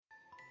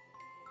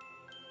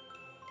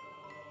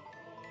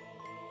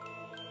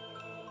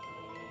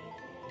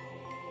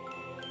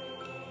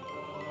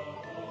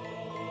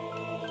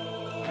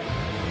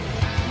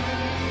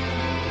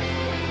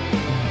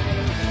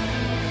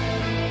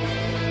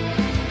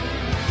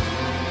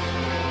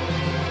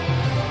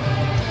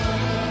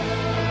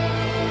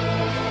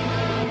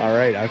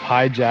right, I've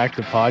hijacked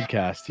the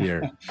podcast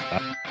here.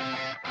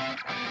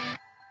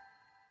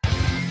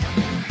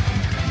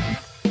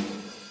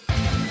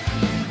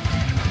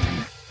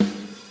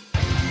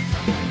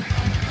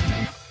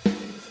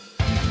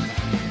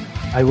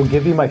 I will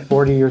give you my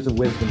 40 years of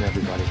wisdom,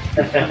 everybody.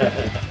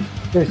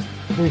 there's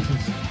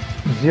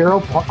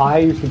zero. I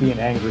used to be an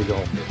angry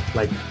golfer,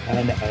 like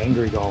an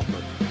angry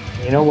golfer.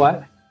 You know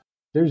what?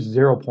 There's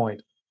 0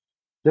 point.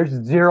 There's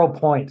 0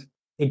 point.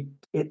 It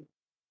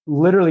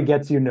literally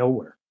gets you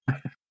nowhere,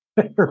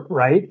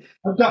 right?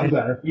 I've gotten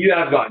better. You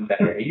have gotten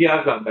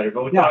better.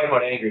 But we're talking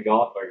about angry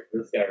golfers.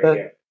 This guy right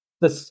here.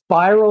 The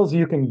spirals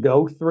you can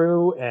go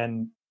through,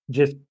 and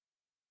just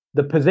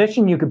the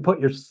position you can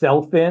put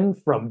yourself in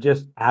from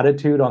just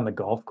attitude on the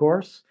golf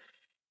course.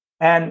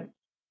 And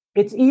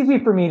it's easy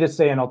for me to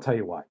say, and I'll tell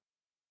you why.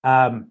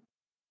 I'm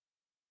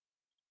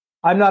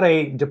not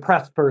a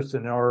depressed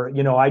person, or,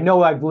 I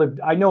know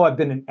I've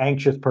been an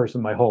anxious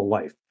person my whole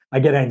life. I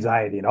get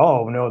anxiety and,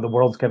 oh no, the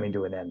world's coming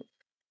to an end.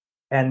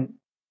 And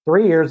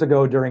 3 years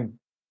ago during,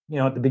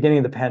 at the beginning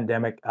of the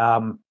pandemic,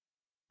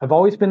 I've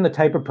always been the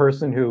type of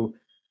person who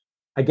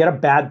I get a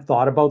bad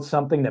thought about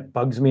something that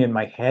bugs me in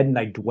my head and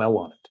I dwell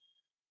on it.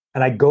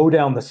 And I go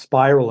down the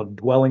spiral of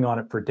dwelling on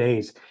it for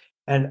days.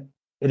 And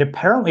it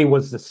apparently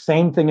was the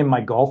same thing in my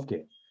golf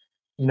game.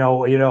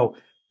 The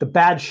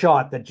bad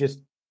shot that just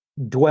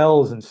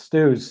dwells and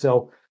stews.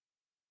 So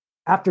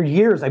after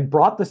years, I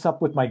brought this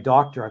up with my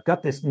doctor. I've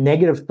got this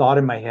negative thought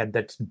in my head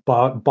that's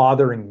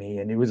bothering me,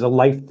 and it was a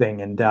life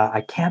thing, and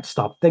I can't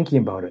stop thinking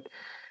about it.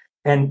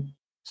 And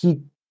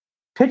he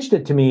pitched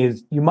it to me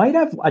as, you might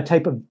have a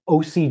type of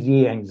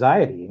OCD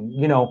anxiety. And,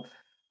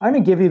 I'm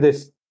going to give you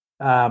this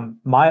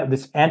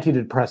this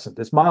antidepressant,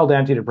 this mild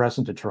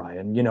antidepressant to try.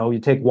 And, you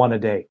take one a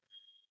day.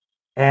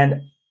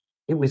 And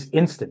it was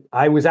instant.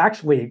 I was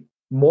actually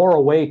more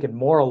awake and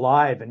more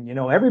alive. And,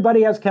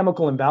 everybody has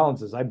chemical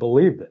imbalances. I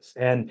believe this.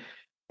 And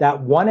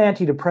that one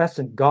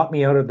antidepressant got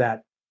me out of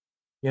that.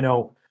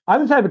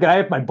 I'm the type of guy,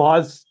 if my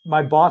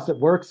boss at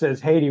work says,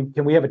 hey,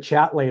 can we have a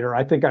chat later?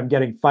 I think I'm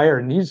getting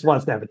fired. And he just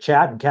wants to have a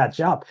chat and catch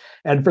up.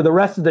 And for the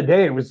rest of the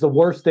day, it was the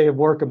worst day of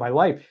work of my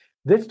life.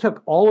 This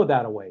took all of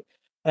that away.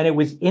 And it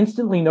was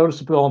instantly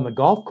noticeable on the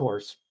golf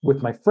course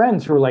with my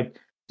friends who were like,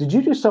 did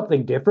you do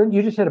something different?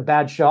 You just hit a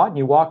bad shot and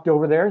you walked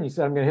over there and you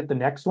said, I'm going to hit the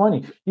next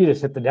one. You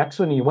just hit the next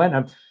one and you went.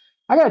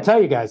 I got to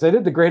tell you guys, I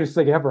did the greatest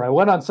thing ever. I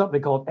went on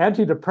something called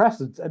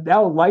antidepressants, and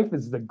now life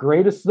is the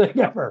greatest thing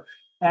ever.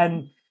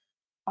 And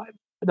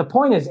the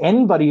point is,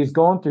 anybody who's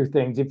going through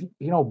things, if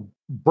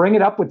bring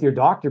it up with your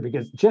doctor,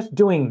 because just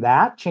doing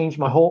that changed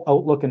my whole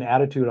outlook and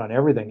attitude on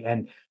everything.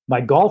 And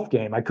my golf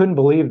game, I couldn't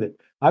believe that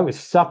I was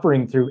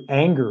suffering through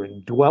anger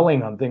and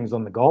dwelling on things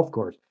on the golf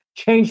course.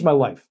 Changed my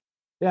life.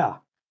 Yeah.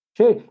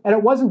 And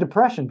it wasn't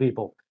depression,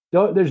 people.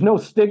 There's no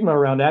stigma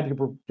around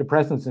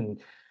antidepressants and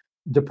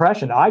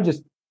depression.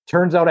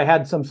 Turns out I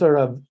had some sort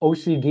of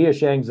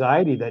OCD-ish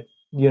anxiety that,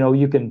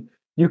 you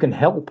can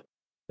help.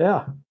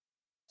 Yeah.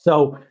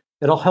 So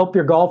it'll help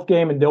your golf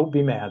game, and don't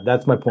be mad.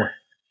 That's my point.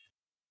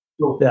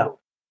 So, yeah.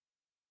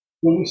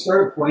 When we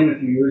started playing a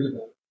few years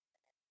ago,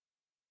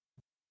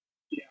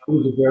 I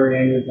was a very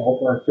angry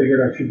golfer. I figured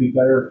I should be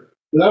better.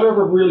 Without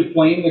ever really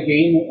playing the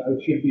game, I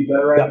should be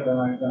better at it than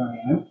I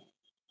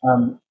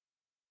am.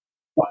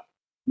 But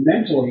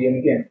mentally, and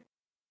again,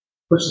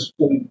 Chris is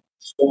playing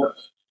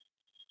sports.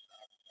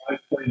 I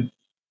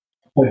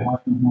play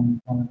hockey.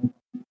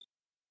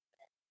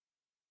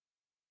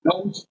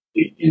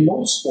 In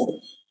most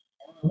sports,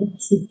 I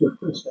won't speak for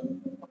Chris, I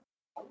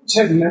always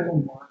had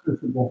mental markers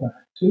to go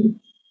back to,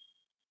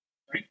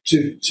 right?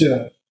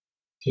 To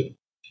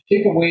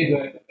take away the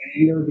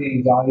anger, the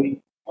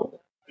anxiety.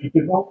 I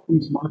developed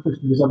these markers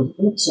because I was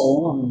in it so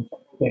long. And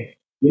okay,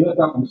 you let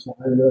that one slide,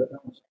 you let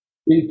that one slide.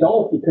 In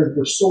golf, because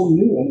we're so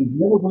new and we've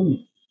never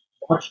really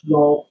watched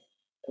golf,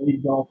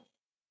 played golf,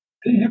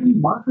 I didn't have any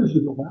markers to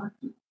go back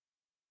to.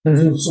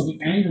 Mm-hmm. So the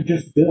anger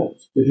just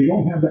builds because you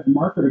don't have that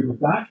marker to go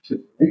back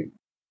to, right?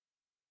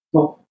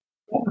 So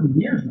over the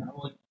years now,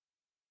 like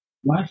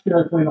last year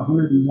I played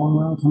 101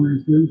 rounds,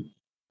 102.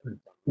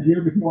 The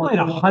year before I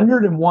played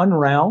 101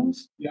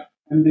 rounds? Yeah.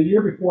 And the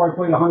year before I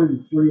played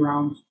 103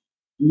 rounds.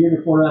 The year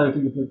before that I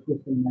think I played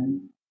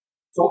 59.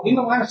 So in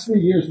the last 3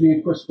 years, me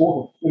and Chris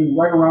Vogel played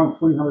right around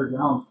 300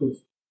 rounds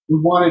because we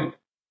wanted.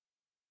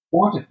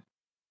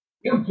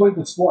 We haven't played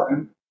the sport,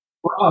 and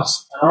for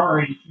us at our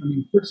age,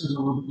 Chris is a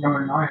little bit younger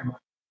than I am,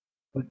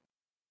 but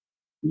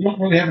we don't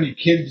really have any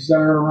kids that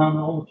are around.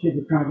 All the kids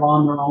are kind of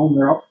on their own.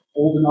 They're up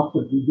old enough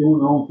to be doing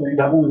their own thing.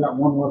 I've only got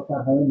one left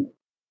at home.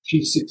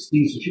 She's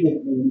 16, so she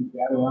doesn't really need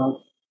dad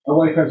around. My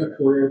wife has a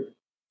career.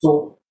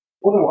 So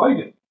what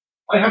do?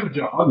 I have a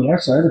job.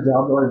 Yes, I have a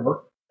job that I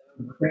work.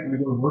 I can't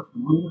go to work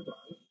Monday to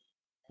Friday.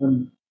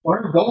 And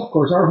our golf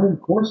course, our home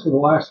course for the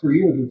last 3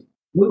 years is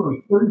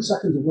literally 30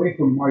 seconds away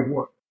from my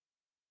work.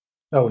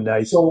 Oh,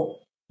 nice. So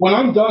when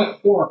I'm done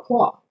at 4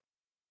 o'clock,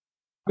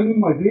 I'm in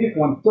my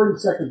vehicle, I'm 30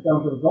 seconds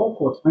down to the golf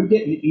course, I'm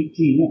getting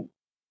 18 in.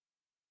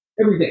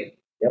 Every day.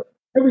 Yep.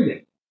 Every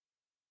day.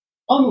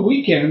 On the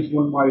weekends,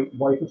 when my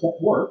wife is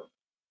at work,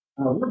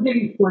 We're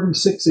getting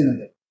 36 in a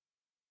day.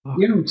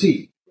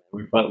 Guaranteed.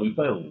 We play a lot.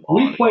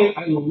 We play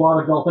a lot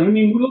of golf. And I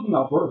mean, we live in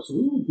Alberta, so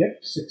we would get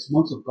 6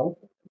 months of golf.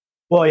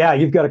 Well, yeah,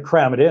 you've got to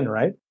cram it in,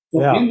 right?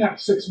 So Yeah. in that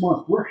 6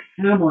 months, we're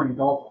hammering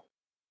golf.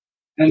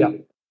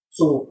 And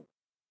so,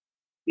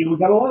 we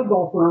got a lot of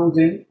golf rounds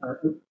in. Our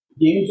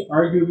games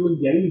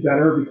arguably getting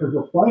better because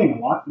we're playing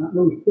a lot, not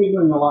really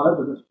figuring a lot out,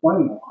 but just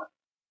playing a lot.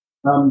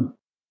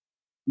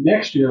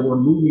 Next year, we're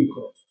moving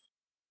courses.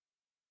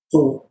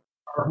 So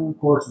our home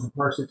course is a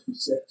par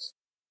 66.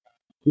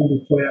 When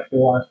we play it for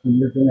the last 2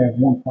 years, then we have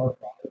one par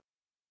 5.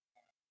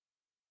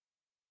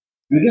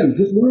 And again,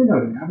 just learning how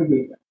to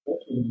navigate that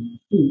course and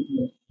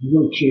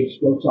really shave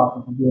strokes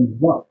off and doing the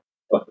work.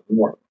 But the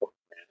more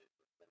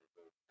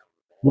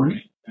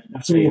Right.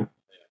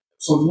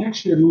 So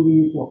next year,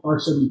 moving into a par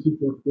 72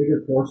 course,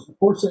 bigger course. Of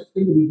course,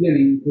 in the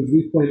beginning, because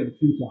we played it a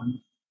few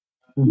times,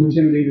 we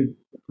intimidated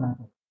the crap out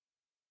of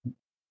it.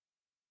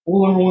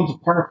 Hole number one's a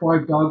par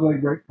 5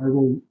 dogleg right.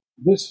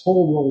 This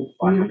hole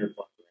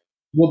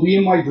will be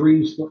in my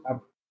dreams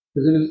forever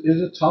because it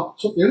is a tough.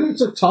 So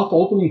it's a tough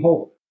opening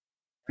hole,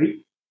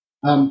 right?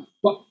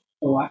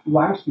 But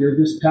last year,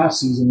 this past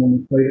season, when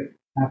we played it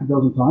half a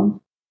dozen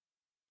times,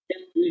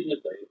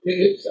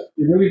 it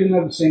really didn't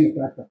have the same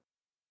effect.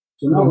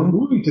 So now we're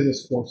moving to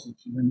this course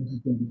this year, and this is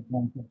going to be a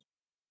long course.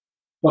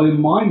 But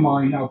in my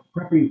mind, now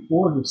prepping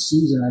for this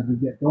season as we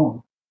get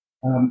going,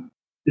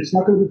 it's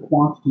not going to be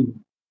quantity,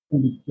 it's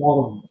going to be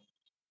quality.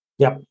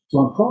 Yep. So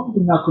I'm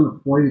probably not going to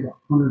play the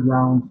 100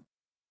 rounds.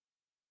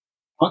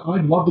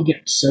 I'd love to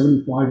get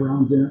 75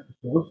 rounds in it, of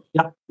course.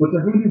 Yep. But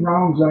they're going to be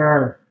rounds that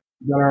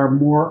are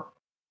more.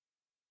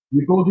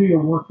 You go do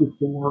your work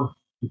before,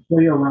 you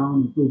play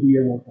around, you go do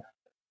your work after.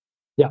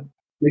 Yeah.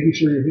 Making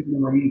sure you're hitting the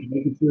range,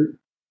 making sure.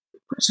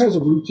 Chris has a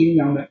routine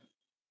on that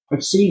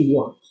I've seen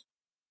works.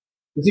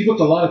 Because he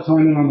puts a lot of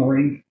time in on the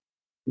range.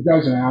 The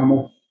guy's an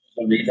animal.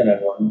 For some reason, I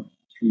won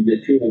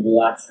two of the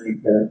last 3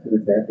 to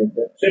the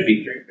championship. Should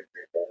be 3 for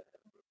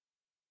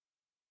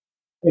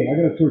 3. Hey, I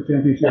got a tour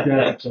championship,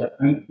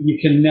 and you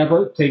can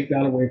never take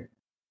that away.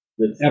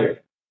 Ever.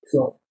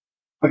 So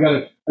I got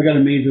a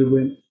major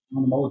win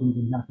on the Mulligans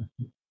and Hackers.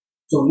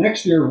 So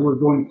next year we're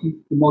going to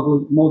keep the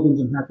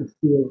Mulligans and Hackers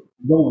tour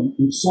going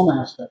in some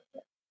aspect.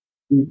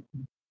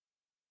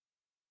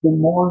 The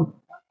more,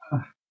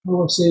 how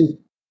do I say,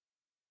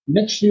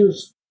 next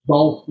year's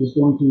golf is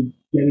going to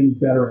getting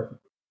better.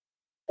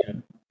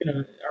 Yeah,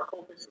 our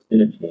focus is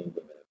going to change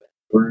a bit.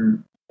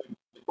 We're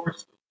the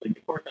course I'm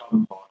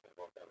talking about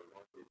that we're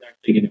going through. It's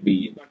actually going to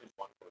be it's not just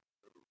one course.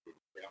 We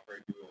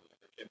operate dual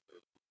membership.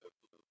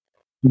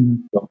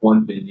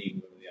 One bending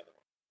with the other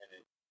one,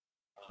 and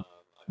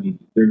I mean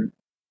they're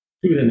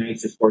two of the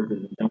nicest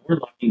courses in town. We're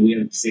lucky we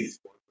have 6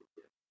 courses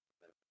here.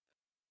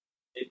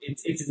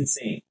 It's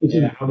insane.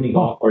 How many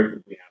golf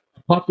courses we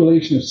have.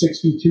 Population of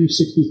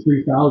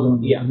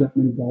 63,000. Yeah. That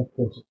many golf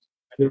courses.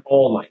 And they're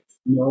all nice.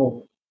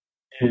 No.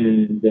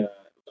 And I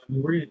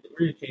mean, we're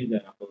gonna change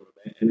that up a little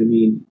bit. And I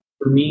mean,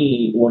 for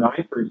me, when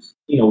I first,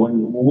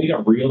 when we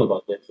got real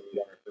about this and we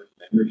got our first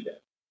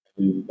membership,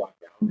 and we got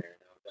down there,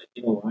 and I was like,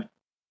 you know what?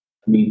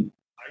 I mean,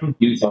 I don't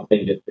do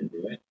something just to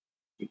do it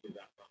because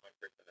that's not my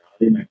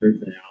personality. My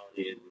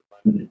personality is if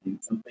I'm going to do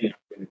something, I'm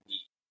going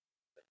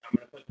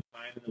to put the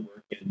time and the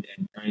work and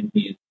try and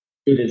be as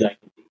good as I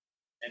can be.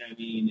 And I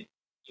mean,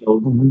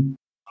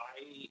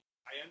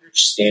 I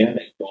understand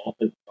that golf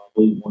is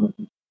probably one of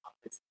the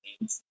toughest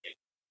games to get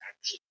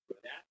actually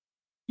good at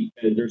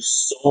because there's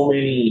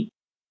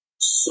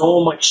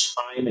so much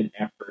time and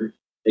effort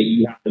that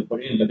you have to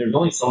put in, but there's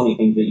only so many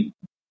things that you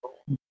can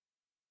control.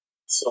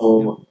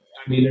 So,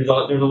 I mean, there's a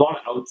lot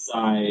of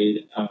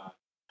outside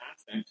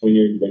aspects when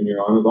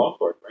you're on a golf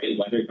course, right?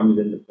 Weather comes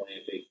into play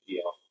a big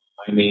deal.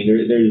 I mean,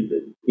 there's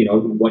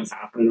what's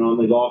happening on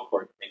the golf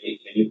course. Can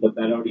you put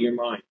that out of your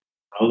mind?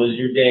 How was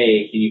your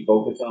day? Can you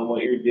focus on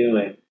what you're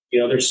doing?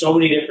 There's so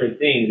many different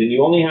things, and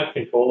you only have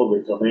control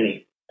over so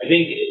many. I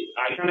think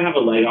I kind of have a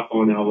leg up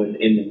on now in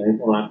the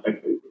mental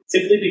aspect,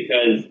 simply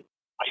because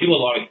I do a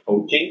lot of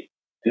coaching,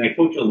 and I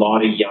coach a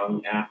lot of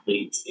young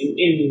athletes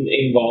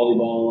in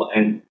volleyball,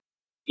 and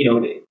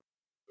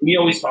we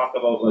always talk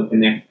about like the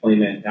next play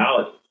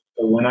mentality.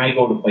 So when I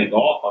go to play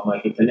golf, I'm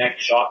like, it's the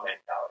next shot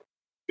mentality.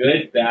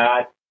 Good,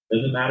 bad,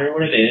 doesn't matter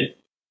what it is.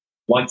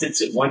 Once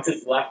it's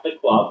left the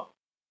club,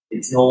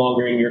 it's no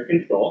longer in your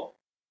control.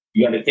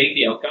 You got to take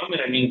the outcome.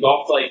 And I mean,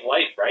 golf's like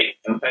life, right?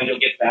 Sometimes you'll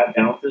get bad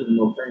bounces and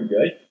they'll turn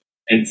good.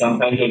 And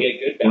sometimes you'll get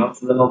good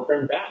bounces and they'll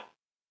turn bad.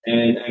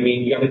 And I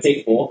mean, you got to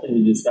take both and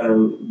you just got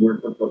to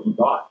work with what you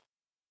got.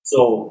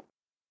 So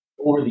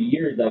over the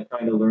years, I've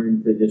kind of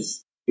learned to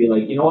just be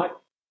like, you know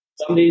what?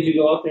 Some days you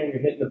go out there and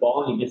you're hitting the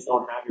ball and you just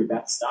don't have your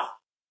best stuff.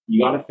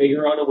 You got to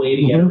figure out a way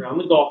to get around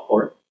the golf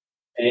course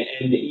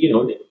and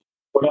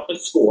put up a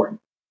score.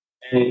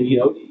 And,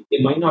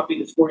 it might not be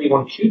the score you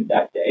want to shoot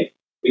that day,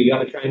 but you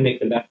got to try and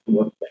make the best of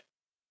what's there.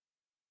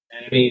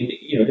 And I mean,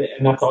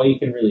 and that's all you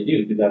can really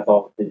do because that's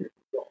all within your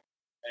control.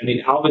 I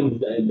mean,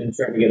 Alvin's been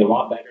starting to get a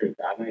lot better at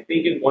that. And I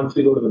think once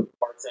we go to the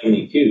par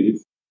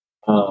 72s,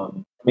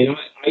 I mean,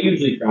 I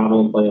usually travel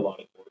and play a lot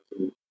of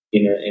courses.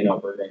 in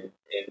Alberta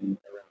and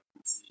around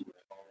BC when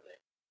I'm over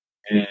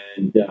there.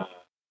 And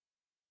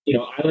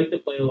I like to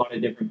play a lot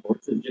of different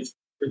courses just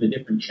for the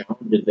different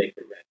challenges they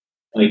present.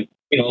 Like,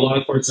 a lot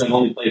of courses I've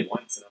only played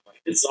once, and I'm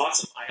like, this is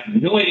awesome. I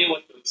have no idea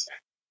what to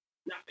expect.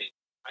 Nothing.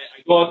 I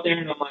go out there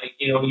and I'm like,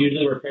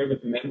 usually we're paired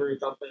with a member or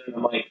something, and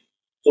I'm like,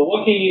 so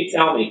what can you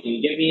tell me? Can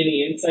you give me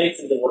any insights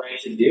into what I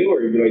should do,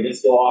 or do I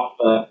just go off,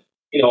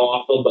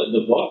 off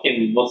the book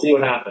and we'll see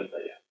what happens?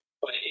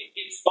 But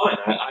it's fun.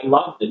 I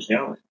love the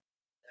challenge.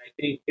 And I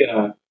think,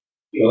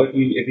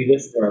 if you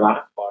listen to our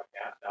last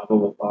podcast, Alvin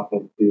was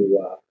talking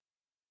to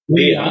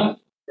Leah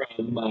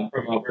from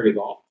Alberta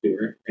Golf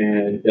Tour,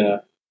 and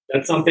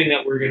that's something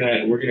that we're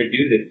gonna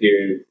do this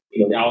year.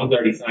 Alvin's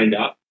already signed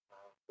up.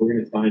 We're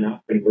gonna sign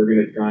up, and we're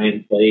gonna try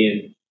and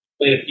play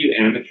a few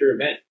amateur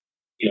events.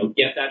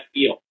 Get that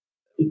feel.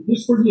 It's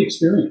just for the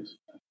experience,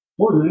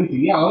 more than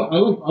anything. Yeah,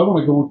 I want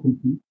to go and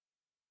compete,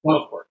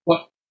 but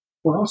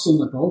for us in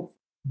the golf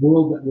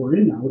world that we're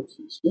in now, it's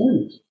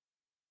experience.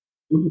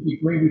 Wouldn't it be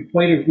great? We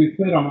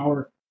played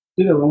on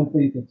did our own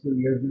thing for 3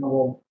 years.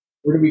 Well,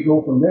 where do we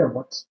go from there?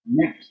 What's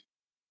next?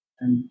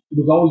 And it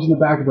was always in the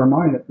back of our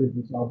mind that this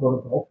is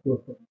Alberta Golf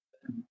Tour thing.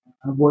 And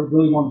I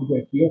really wanted to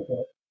get a feel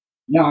for it.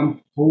 Yeah,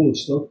 I'm totally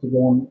stoked to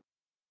go and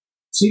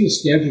see the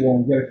schedule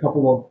and get a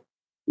couple of.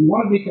 We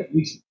want to make at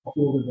least a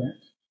couple of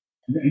events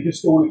and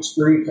just go and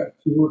experience that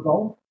tour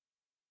golf.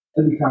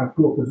 That'd be kind of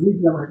cool because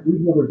we've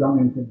never done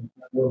anything like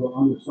that where we're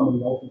under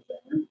somebody else's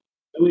banner.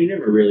 We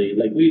never really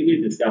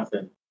we've discussed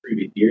in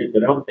previous years,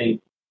 but I don't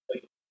think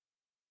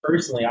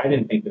personally I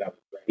didn't think that I was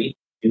ready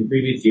in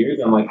previous years.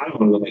 I'm like, I don't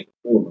want to make a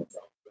fool of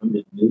myself. I'm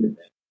just new to this.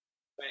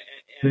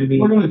 And I mean,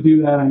 we're going to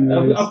do that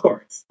anyways. Of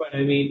course, but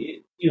I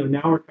mean,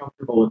 now we're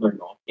comfortable with our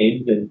golf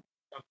games and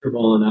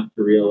comfortable enough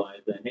to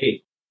realize that,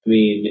 hey, I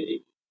mean,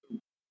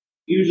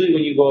 usually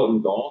when you go out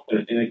and golf,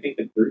 and I think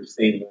the first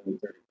thing when we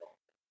started golf,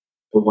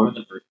 or one of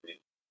the first things,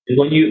 is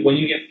when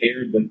you get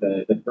paired with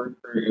the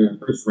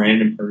first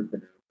random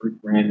person, or first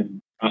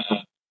random,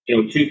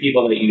 two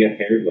people that you get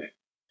paired with,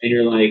 and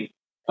you're like,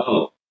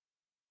 oh,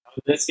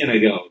 how's this gonna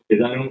go?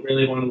 Because I don't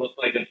really want to look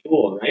like a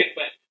fool, right?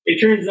 But it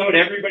turns out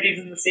everybody's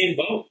in the same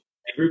boat.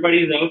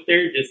 Everybody's out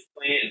there just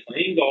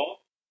playing golf,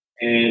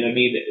 and I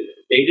mean,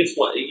 they just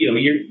want,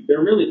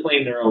 they're really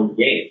playing their own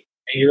game,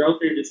 and you're out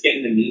there just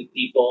getting to meet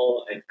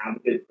people and have a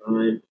good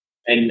time.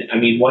 And I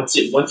mean, once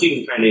you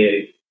can kind of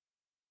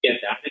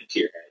get that into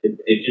your head,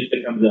 it just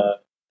becomes a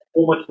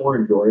whole much more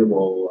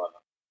enjoyable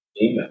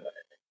game that way.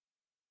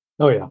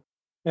 Oh yeah,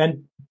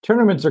 and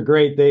tournaments are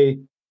great.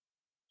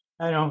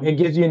 It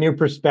gives you a new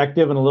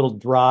perspective and a little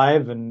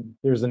drive, and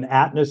there's an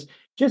atmosphere.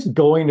 Just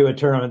going to a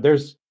tournament,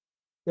 there's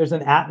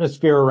an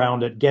atmosphere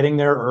around it. Getting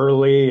there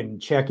early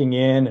and checking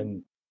in,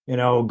 and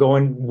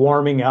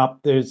warming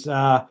up. There's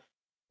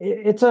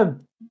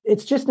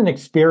it's just an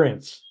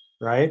experience,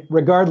 right?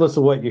 Regardless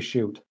of what you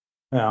shoot.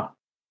 Yeah.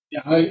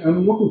 Yeah,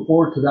 I'm looking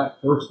forward to that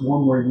first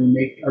one where we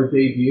make our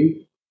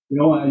debut.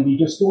 And you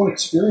just go and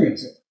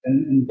experience it,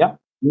 and yep.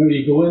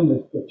 You go in,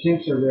 the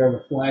tents are there,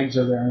 the flags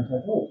are there, and it's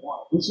like, oh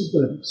wow, this is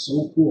going to be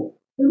so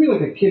cool. It'd be like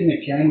a kid in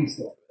a candy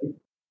store.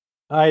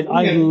 Right?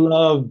 I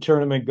love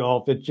tournament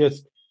golf. It's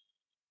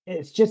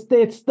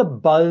the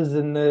buzz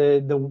and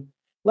the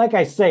like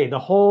I say, the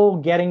whole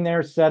getting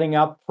there, setting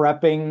up,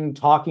 prepping,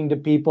 talking to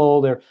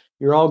people.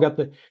 You're all got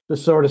the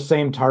sort of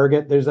same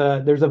target. There's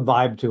a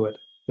vibe to it.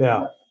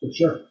 Yeah, for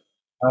sure.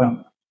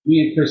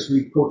 Me and Chris,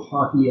 we coach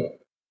hockey at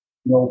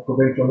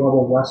provincial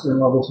level, western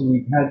level, so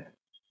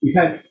we've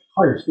had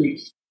higher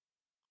stakes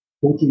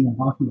coaching and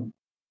hockey.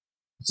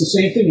 It's the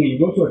same thing when you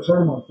go to a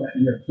tournament like that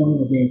and you're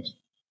playing against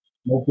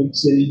big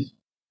cities,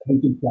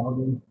 Edmonton,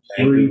 Calgary,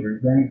 Surrey,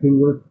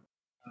 Vancouver.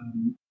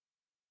 And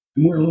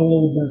we're a little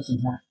old medicine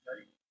hat,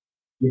 right?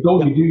 You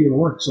go, you do your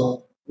work,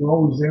 so we're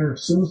always there.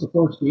 As soon as the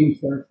first game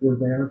starts, we're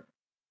there.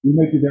 We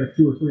might be there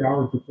 2 or 3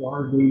 hours before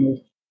our game is.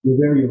 You're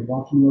there, you're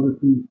watching the other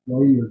teams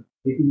play, you're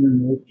taking your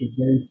notes, you're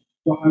getting.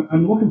 So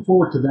I'm looking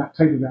forward to that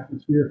type of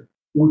atmosphere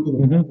going to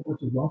the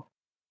course as well.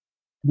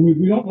 We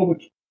don't know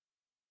which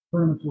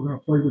tournaments we're going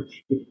to play,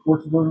 which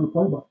courses we're going to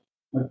play, but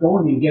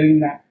going and getting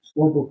that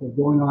scorebook of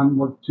going on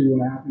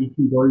 2.5,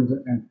 18 birdies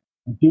and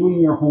doing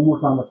your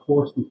homework on the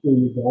course before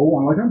you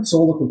go. I'm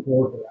so looking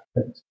forward to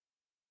that.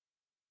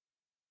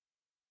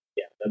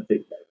 Yeah, that's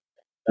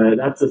exciting.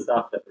 That's the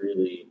stuff that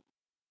really,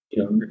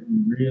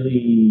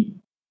 really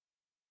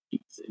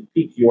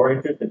piques your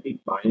interest and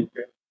piques my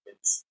interest.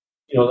 It's,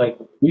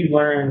 we've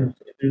learned,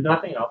 if there's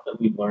nothing else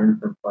that we've learned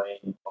from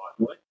playing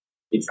Cottonwood,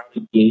 it's how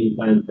to game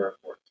plan for a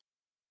course.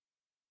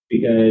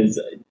 Because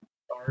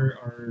our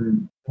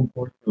home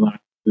course for the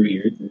last 3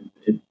 years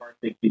is par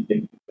 66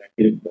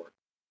 consecutive course.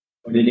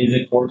 But it is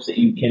a course that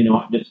you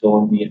cannot just go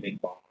and be a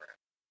big ball around.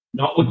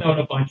 Not without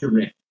a bunch of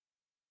risk.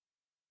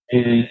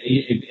 And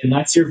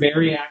unless you're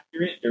very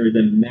accurate, there is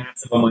a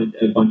massive bunch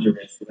of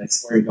risk. And I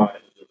swear to God,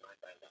 it was designed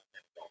by a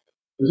left-handed golfer.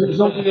 There's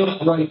no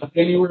bailout right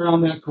anywhere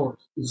on that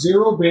course.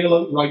 Zero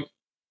bailout right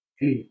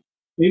anywhere.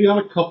 Maybe on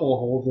a couple of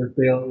holes there's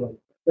bailout right.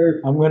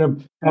 I'm going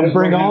to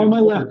bring all my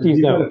lefties out. If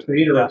you got a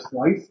fade or a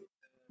slice,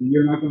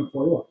 you're not going to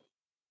play well.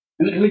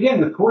 And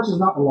again, the course is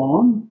not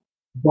long,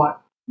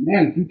 but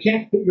man, if you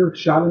can't put your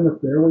shot in the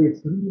fairway,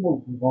 it's going to be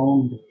a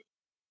long day.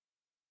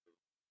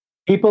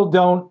 People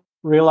don't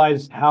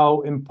realize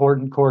how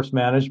important course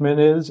management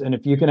is. And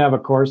if you can have a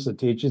course that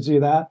teaches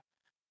you that,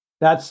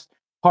 that's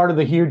part of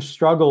the huge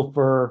struggle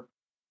for,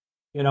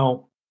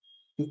 the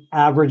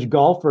average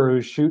golfer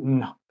who's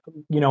shooting,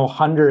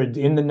 hundreds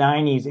in the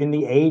 90s, in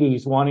the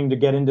 80s, wanting to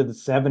get into the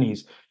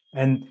 70s.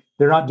 And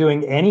they're not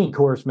doing any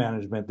course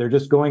management. They're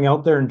just going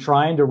out there and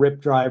trying to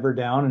rip driver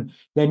down. And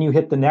then you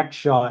hit the next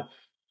shot.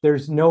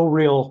 There's no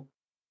real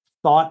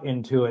thought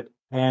into it.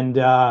 And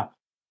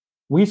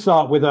we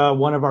saw it with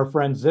one of our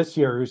friends this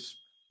year who's,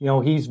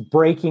 he's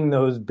breaking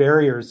those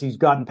barriers. He's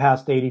gotten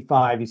past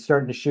 85. He's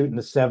starting to shoot in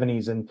the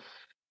 70s. And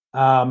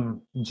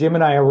Jim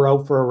and I were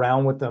out for a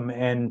round with him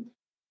and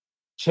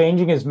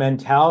changing his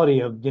mentality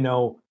of,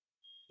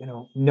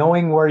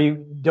 knowing where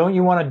you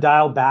want to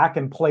dial back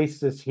and place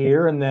this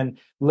here and then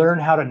learn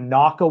how to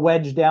knock a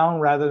wedge down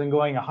rather than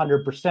going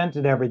 100%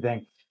 at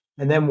everything.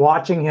 And then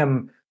watching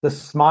him, the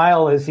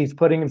smile as he's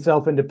putting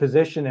himself into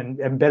position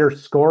and better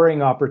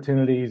scoring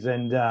opportunities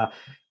and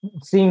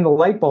seeing the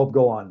light bulb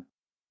go on.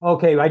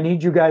 Okay, I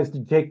need you guys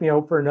to take me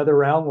out for another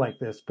round like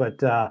this.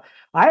 But I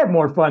have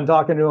more fun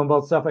talking to him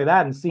about stuff like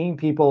that and seeing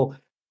people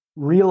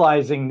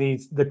realizing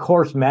the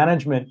course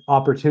management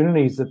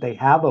opportunities that they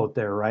have out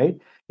there,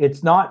 right?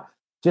 It's not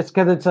just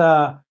because it's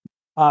a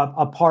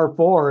par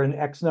four and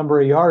X number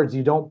of yards,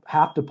 you don't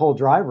have to pull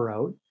driver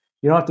out.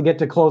 You don't have to get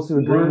to close to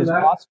the green as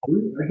possible.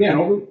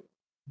 Again,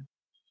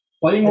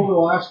 playing over the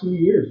last few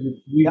years,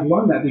 we've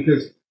learned that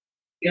because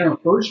in our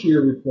first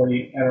year we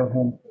played at our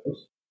home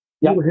course,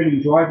 we were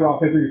hitting driver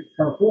off every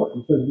par four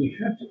because we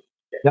had to.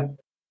 Yep.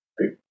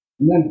 Right?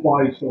 And then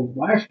so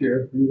last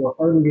year we were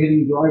hardly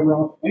hitting driver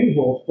off any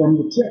holes from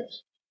the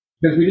tips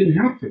because we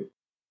didn't have to.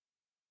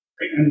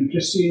 Right? And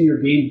just seeing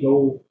your game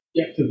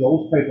get to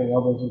those type of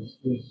levels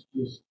is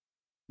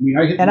I mean,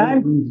 I hit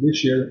more greens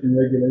this year in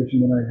regulation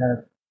than I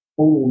had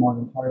total my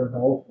entire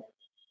golf life.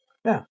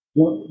 Yeah.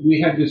 Well, we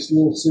had this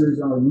little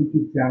series on our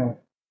YouTube channel,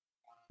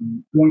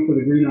 going for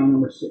the green on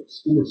number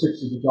 6. Number 6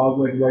 is a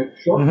dogleg right,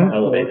 short,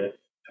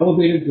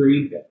 elevated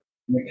green.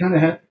 And it kind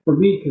of had, for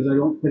me, because I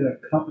don't hit a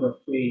cut or a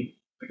fade,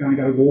 I kind of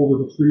got to go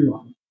over the tree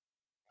line.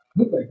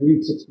 I hit that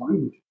green 6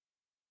 times.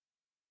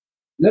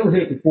 Never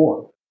hit it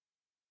before,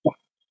 but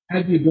I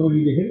had the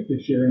ability to hit it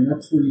this year, and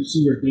that's where you see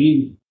your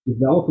game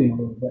developing a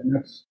little bit.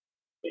 And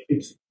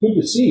it's good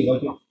to see,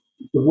 like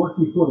the work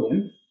you put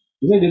in.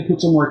 Because I did put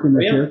some work in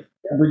this year.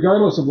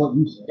 Regardless of what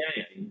you say,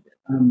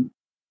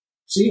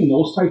 seeing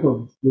those type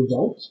of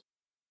results,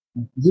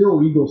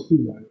 zero egos too,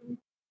 by the way.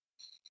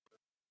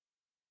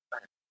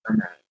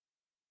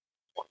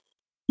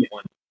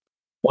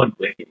 One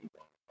wicket.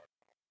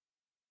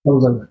 That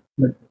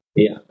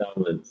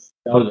was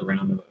that was a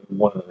round of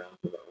one of the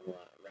rounds of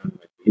round of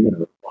my season. It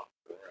was par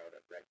 4 out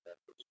at Red Death,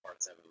 which was par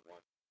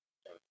 71,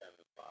 out of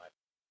 75.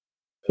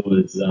 It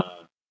was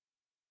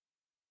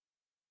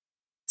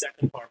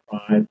second par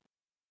 5,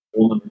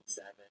 hole number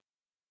 7.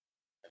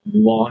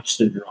 Launched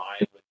the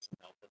drive with some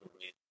help in the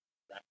wind.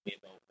 That me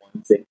about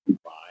 165.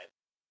 I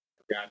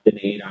grabbed an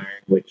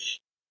 8-iron,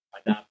 which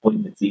at that point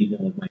in the season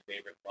was my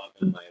favorite club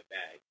in my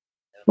bag.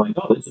 And I'm like,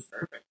 oh, this is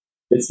perfect.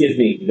 This gives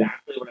me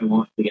exactly what I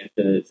want to get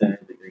to the center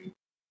of the green.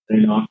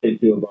 And I knocked it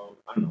to about,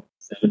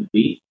 7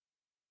 feet.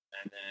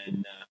 And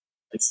then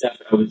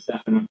I was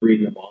stepping up,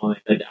 reading the ball, and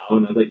I said to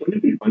Alan, I was like,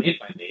 wouldn't it be funny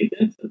if I made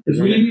this? Because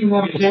we didn't even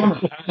have a camera.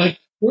 Like,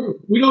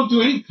 we don't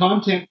do any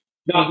content.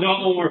 No,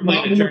 when we're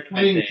playing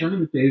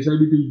tournament days, I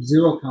would do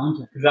zero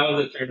content. Because that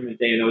was a tournament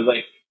day, and I was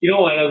like, you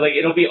know what? I was like,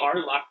 it'll be our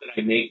luck that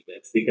I make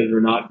this because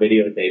we're not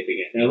videotaping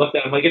it. And I looked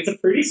at it, I'm like, it's a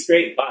pretty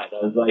straight putt.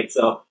 I was like,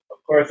 so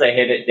of course I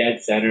hit it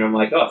dead center. I'm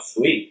like, oh,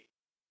 sweet.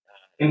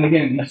 And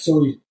again, so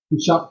we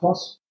shot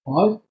plus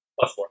 5?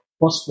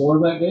 Plus 4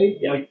 that day?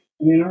 Yeah. Like,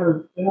 in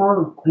our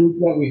group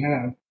that we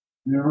have,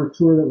 in our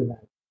tour that we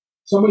have,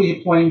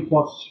 somebody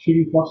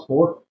shooting plus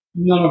 4,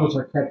 none of us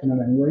are catching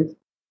them anyways.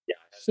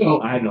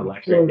 So I had an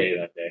electric day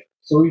that day.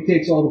 So he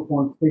takes all the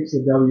points, takes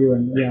the W,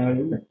 and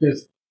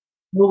just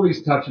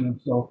nobody's touching him.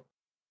 So,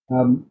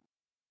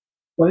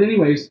 but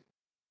anyways,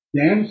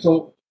 Dan.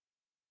 So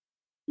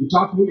we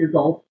talked about your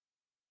golf.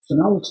 So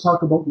now let's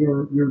talk about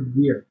your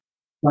gear.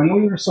 I know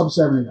you're a sub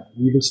 70 guy.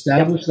 We've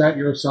established that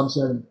you're a sub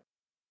 70.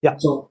 Yeah.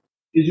 So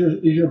is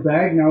your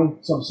bag now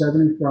sub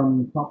 70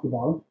 from top to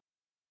bottom?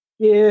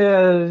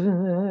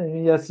 Yeah.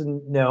 Yes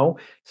and no.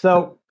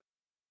 So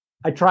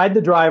I tried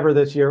the driver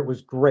this year. It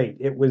was great.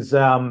 It was,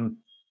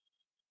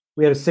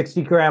 we had a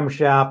 60-gram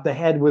shaft. The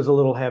head was a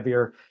little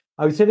heavier.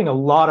 I was hitting a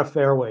lot of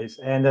fairways.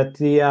 And at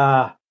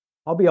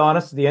I'll be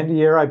honest, at the end of the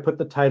year, I put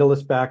the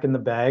Titleist back in the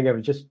bag. I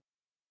was just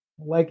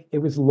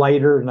it was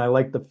lighter and I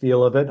liked the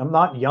feel of it. I'm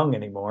not young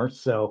anymore.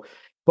 So,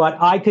 but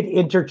I could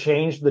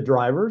interchange the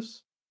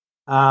drivers.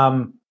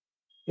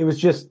 It was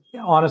just,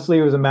 honestly,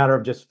 it was a matter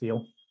of just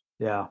feel.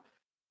 Yeah.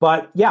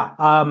 But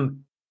yeah,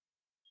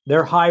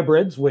 they're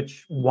hybrids,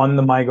 which won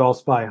the My Golf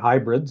Spy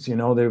hybrids.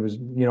 There was,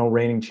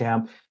 reigning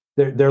champ.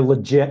 They're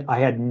legit. I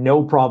had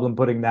no problem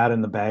putting that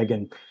in the bag.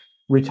 And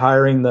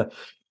retiring the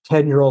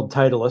 10-year-old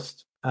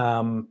Titleist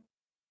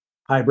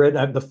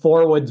hybrid. The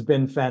forward's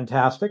been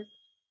fantastic.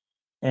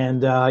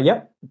 And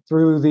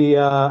through the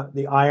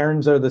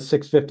irons are the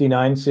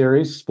 659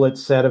 series, split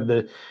set of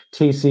the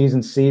TCs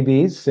and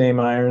CBs, same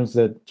irons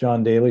that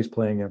John Daly's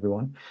playing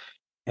everyone.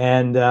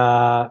 And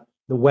the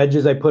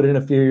wedges I put in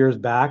a few years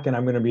back, and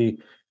I'm going to be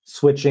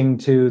switching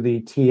to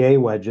the TA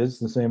wedges,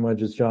 the same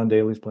wedges John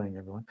Daly's playing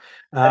everyone.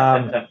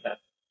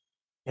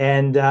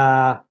 And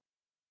I've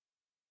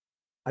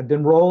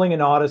been rolling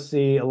an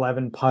Odyssey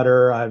 11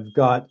 putter. I've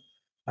got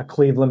a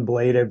Cleveland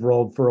blade I've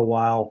rolled for a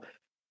while.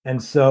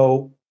 And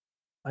so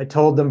I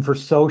told them for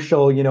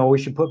social, we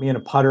should put me in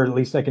a putter. At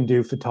least I can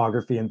do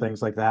photography and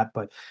things like that.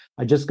 But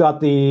I just got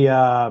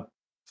the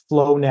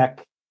Flow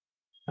Neck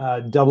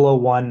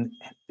 001.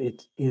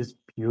 It is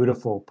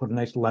beautiful. Put a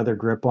nice leather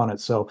grip on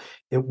it. So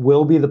it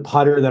will be the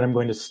putter that I'm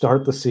going to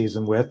start the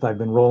season with. I've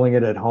been rolling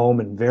it at home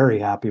and very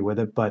happy with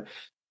it. But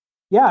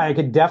yeah, I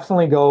could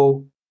definitely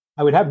go.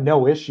 I would have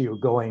no issue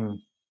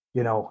going,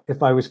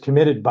 if I was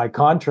committed by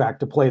contract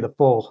to play the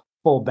full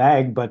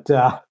bag. But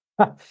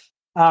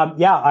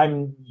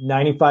I'm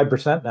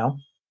 95% now,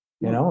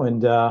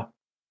 and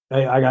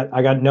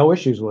I got no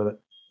issues with it.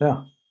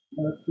 Yeah.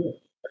 That's good.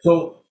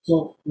 So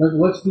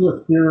let's do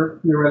a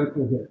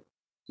theoretical here.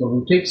 So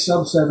we take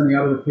sub 70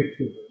 out of the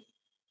picture.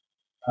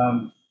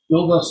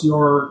 Build us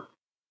your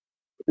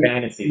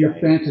fantasy.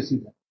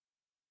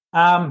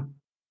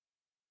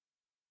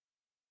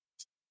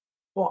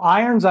 Well,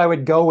 irons I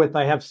would go with.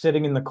 I have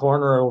sitting in the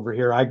corner over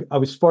here. I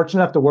was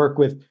fortunate enough to work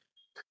with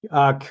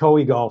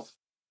Koei Golf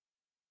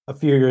a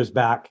few years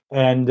back,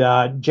 and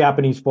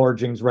Japanese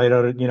forgings right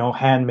out of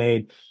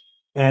handmade,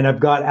 and I've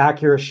got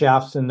Acura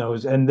shafts in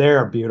those, and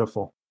they're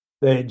beautiful.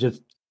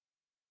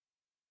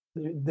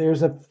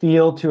 There's a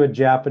feel to a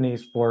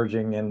Japanese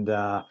forging, and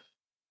so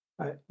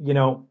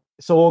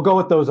we'll go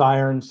with those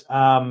irons.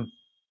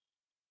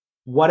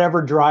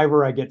 Whatever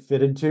driver I get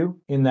fitted to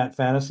in that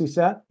fantasy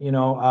set,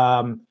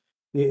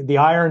 the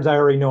irons I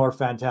already know are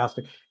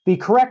fantastic. The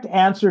correct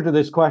answer to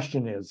this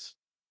question is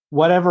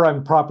whatever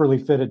I'm properly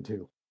fitted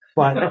to.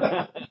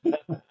 But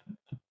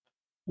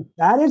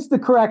that is the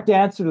correct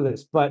answer to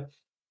this. But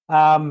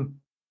a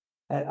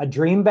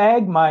dream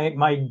bag, my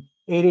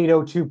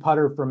 8802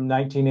 putter from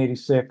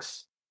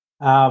 1986,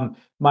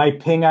 my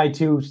Ping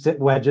I2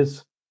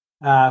 wedges,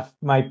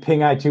 my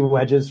Ping I2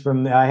 wedges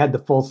I had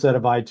the full set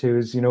of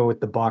I2s, with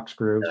the box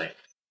grooves.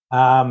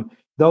 Nice.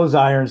 Those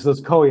irons,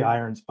 those Koei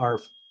irons are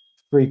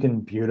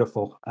freaking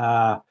beautiful.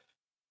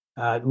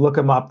 Look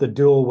them up, the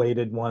dual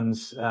weighted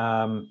ones.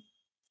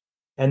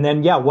 And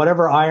then,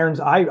 whatever irons,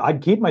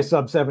 I'd keep my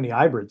sub 70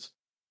 hybrids.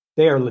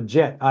 They are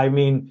legit. I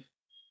mean,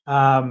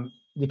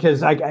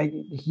 because how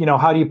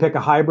do you pick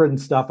a hybrid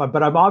and stuff?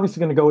 But I'm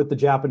obviously going to go with the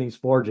Japanese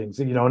forgings.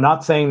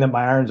 Not saying that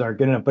my irons aren't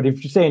good enough, but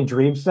if you're saying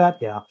dream set,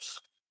 yeah.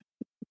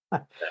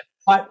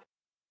 But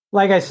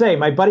like I say,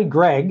 my buddy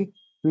Greg,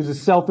 who's a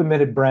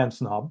self-admitted brand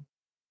snob,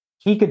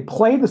 he could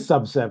play the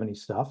sub 70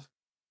 stuff,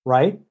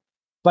 right?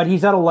 But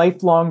he's had a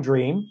lifelong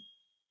dream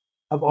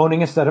of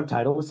owning a set of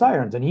Titleist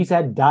irons. And he's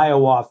had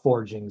Daiwa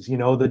forgings, the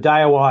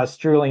Daiwa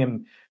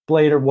Sterling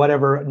blade or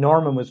whatever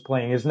Norman was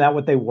playing. Isn't that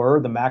what they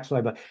were? The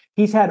Maxwell.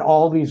 He's had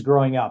all these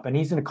growing up, and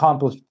he's an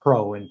accomplished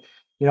pro. And,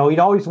 he'd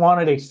always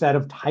wanted a set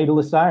of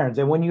Titleist irons.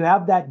 And when you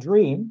have that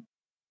dream,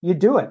 you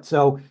do it.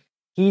 So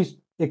he's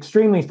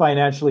extremely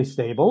financially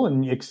stable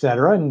and et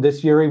cetera. And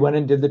this year he went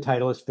and did the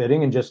Titleist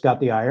fitting and just got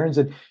the irons.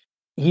 And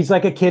he's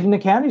like a kid in a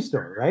candy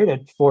store, right?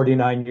 At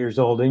 49 years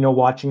old,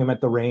 watching him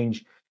at the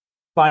range,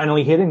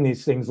 finally hitting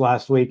these things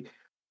last week.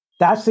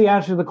 That's the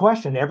answer to the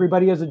question.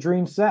 Everybody has a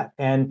dream set.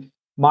 And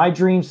my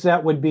dream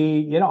set would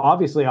be,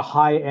 obviously a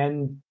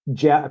high-end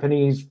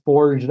Japanese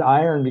forged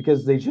iron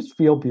because they just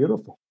feel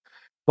beautiful.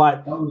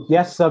 But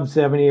yes, sub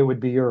 70, it would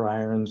be your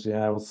irons.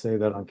 Yeah, I will say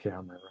that on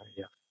camera, right?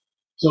 Yeah.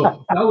 So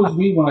that was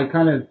me when I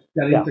kind of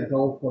got into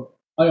golf.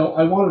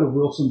 I wanted a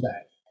Wilson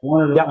bag. I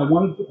wanted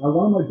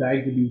my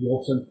bag to be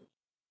Wilson.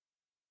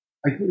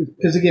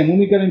 Because again, when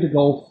we got into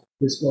golf,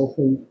 this golf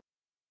thing,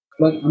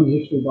 I'm a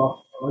history buff.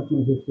 I like my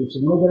history. So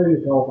when I got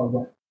into golf, I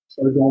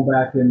started going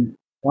back and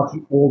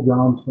watching old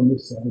rounds from the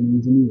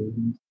 70s and the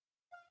 80s.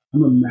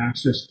 I'm a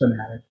Masters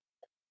fanatic.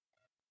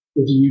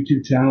 There's a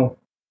YouTube channel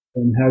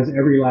and has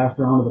every last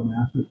round of the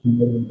Masters from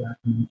way back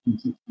in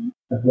 1960.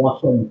 I've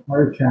watched that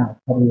entire channel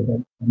probably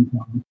about 10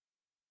 times.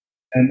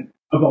 And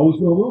I've always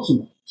been a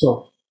Wilson bag.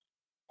 So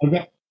I've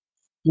got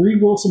 3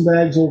 Wilson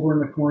bags over in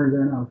the corner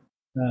there now.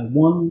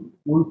 One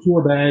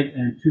tour bag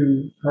and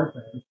 2 cart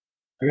bags.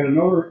 I got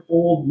another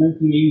old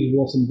 1980s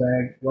Wilson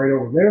bag right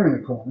over there in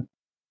the corner.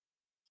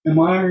 And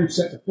my iron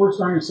set, the first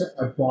iron set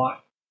I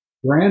bought,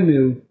 brand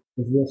new,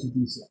 was Wilson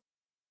D7.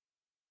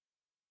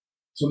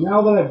 So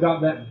now that I've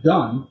got that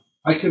done,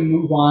 I can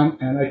move on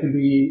and I can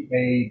be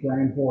a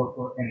brand whore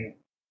for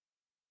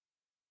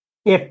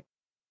anyone.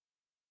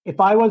 If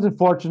I wasn't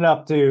fortunate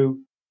enough to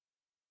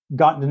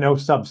gotten to know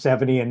sub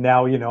 70 and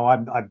now,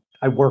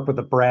 I work with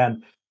a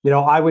brand,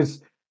 I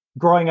was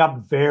growing up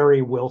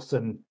very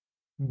Wilson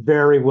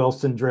very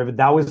Wilson driven.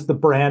 That was the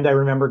brand I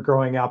remember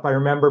growing up. I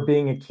remember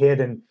being a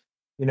kid and,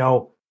 you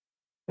know,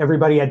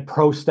 everybody had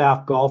pro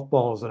staff golf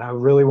balls, and I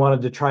really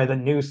wanted to try the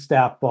new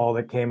staff ball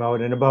that came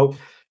out. And about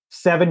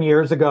 7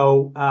 years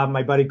ago,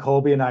 my buddy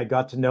Colby and I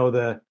got to know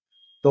the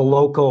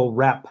local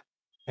rep,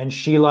 and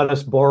she let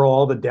us borrow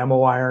all the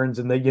demo irons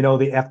and the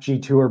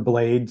FG Tour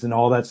blades and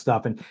all that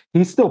stuff. And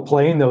he's still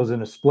playing those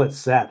in a split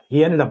set.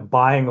 He ended up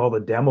buying all the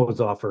demos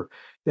off her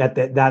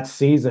that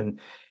season,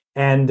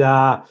 and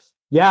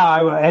yeah,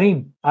 I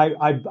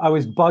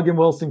was bugging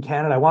Wilson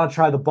Canada. I want to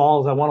try the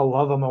balls. I want to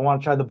love them. I want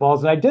to try the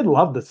balls, and I did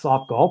love the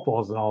soft golf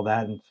balls and all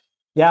that. And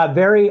yeah,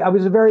 I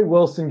was a very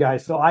Wilson guy,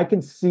 so I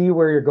can see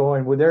where you're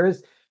going. Where there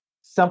is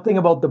something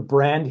about the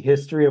brand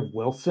history of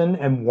Wilson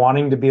and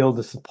wanting to be able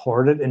to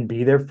support it and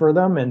be there for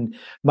them. And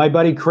my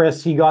buddy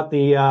Chris, he got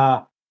the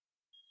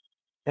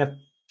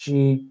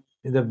FG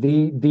the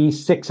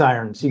V6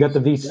 irons. He got the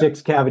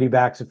V6 cavity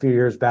backs a few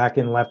years back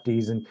in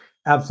lefties, and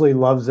absolutely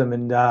loves them.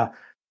 And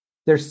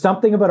there's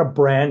something about a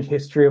brand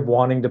history of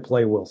wanting to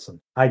play Wilson.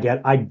 I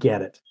get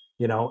it,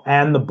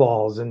 and the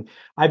balls. And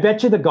I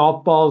bet you the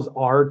golf balls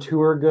are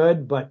tour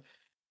good, but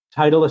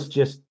Titleist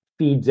just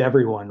feeds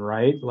everyone,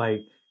 right?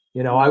 Like,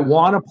 I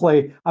want to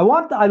play. I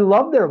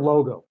love their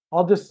logo.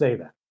 I'll just say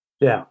that.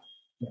 Yeah.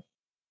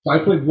 So I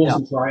played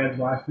Wilson Triads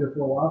last year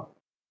for a while.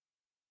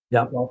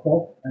 Yeah. Golf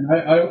ball, and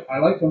I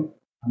like them.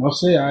 I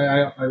must say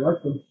I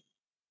like them.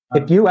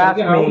 If you ask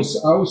me, I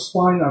was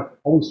fine. I've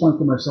always fine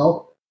for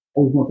myself.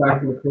 Always went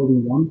back to the Pro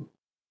V1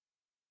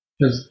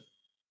 because,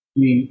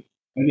 again,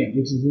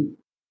 this is it.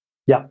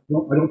 Yeah.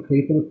 I don't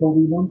pay for the Pro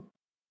V1,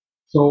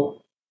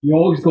 so you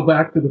always go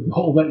back to the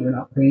ball that you're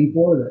not paying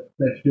for.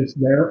 That's just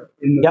there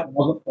in the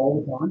closet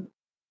all the time.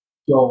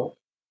 So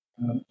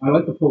I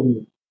like the Pro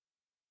V1.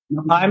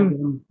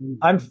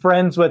 I'm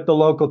friends with the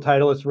local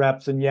Titleist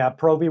reps, and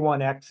Pro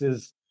V1X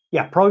is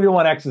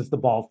the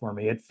ball for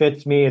me. It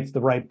fits me. It's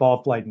the right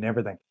ball flight and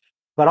everything.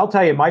 But I'll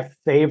tell you, my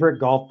favorite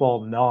golf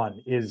ball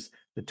none is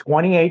the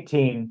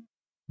 2018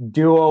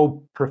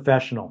 Duo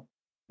Professional,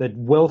 the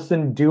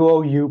Wilson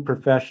Duo U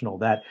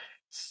Professional.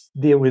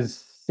 It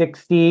was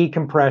 60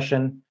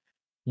 compression,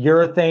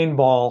 urethane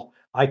ball.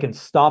 I can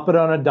stop it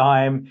on a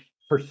dime.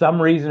 For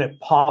some reason, it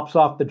pops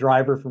off the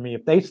driver for me.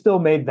 If they still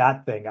made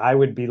that thing, I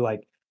would be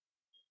like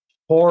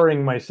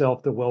pouring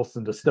myself to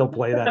Wilson to still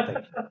play that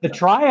thing. The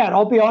Triad,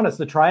 I'll be honest,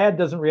 the Triad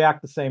doesn't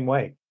react the same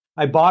way.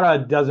 I bought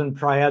a dozen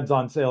Triads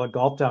on sale at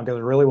Golf Town because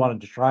I really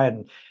wanted to try it,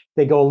 and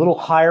they go a little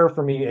higher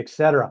for me,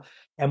 etc.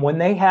 And when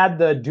they had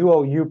the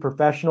Duo U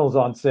Professionals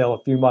on sale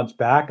a few months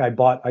back,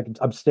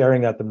 I'm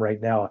staring at them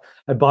right now.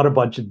 I bought a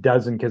bunch of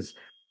dozen because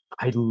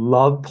I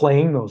love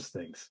playing those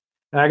things.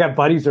 And I got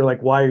buddies that are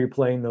like, why are you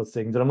playing those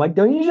things? And I'm like,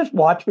 don't you just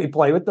watch me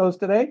play with those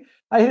today?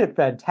 I hit it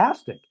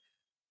fantastic.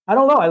 I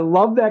don't know. I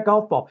love that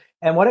golf ball.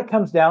 And what it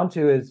comes down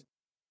to is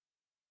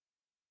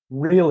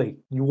really,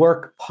 you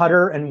work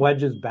putter and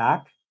wedges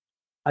back.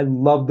 I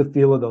love the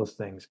feel of those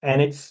things. And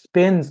it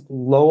spins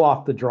low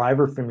off the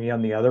driver for me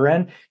on the other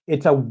end.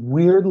 It's a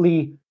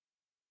weirdly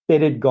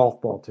fitted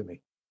golf ball to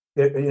me.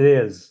 It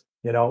is.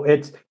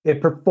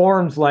 It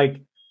performs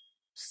like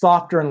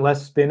softer and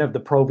less spin of the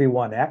Pro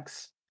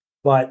V1X,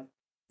 but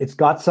it's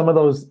got some of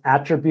those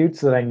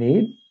attributes that I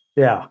need.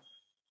 Yeah.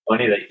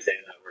 Funny that you say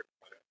that word.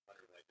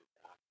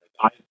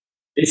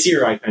 This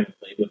year I kind of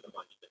played with a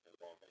bunch of different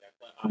balls.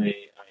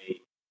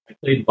 I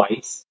played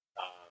Vice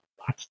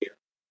last year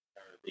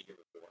or the year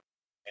before,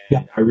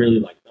 and I really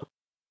liked them.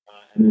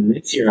 And then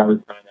this year I was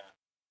kind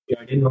of,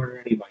 I didn't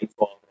order any Vice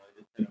balls. I was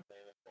just kind of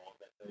playing with balls.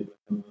 I played with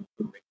some of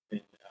the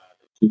Rickman,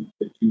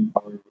 the two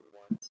power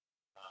ones.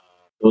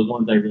 Those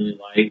ones I really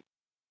liked.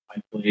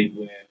 I played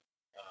with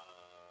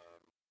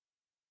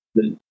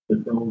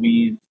the Pro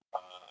Vs.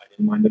 I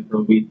didn't mind the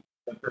Pro Vs,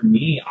 but for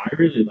me, I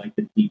really like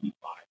the DB5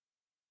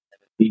 and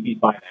the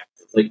DB5X.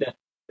 It's like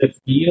the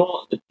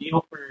feel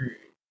for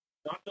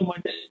not so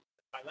much.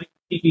 I like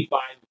the DB5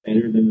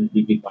 better than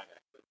the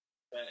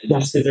DB5X.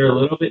 Just because they're a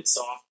little bit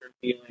softer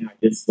feeling. I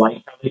just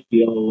like how they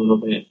feel a little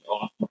bit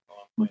off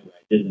my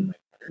wedges and my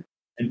putter.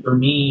 And for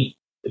me,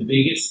 the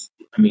biggest,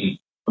 I'm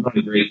not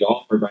a great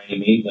golfer by any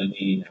means.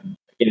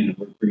 Again,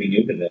 we're pretty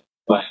new to this,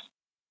 but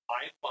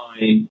I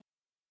find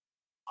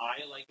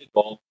I like a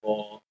golf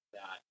ball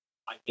that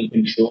I can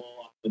control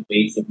off the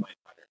base of my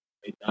putter.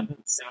 It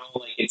doesn't sound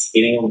like it's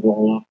hitting a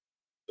roll-up.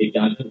 It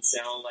doesn't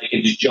sound like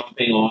it's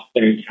jumping off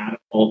there and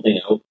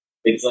catapulting out.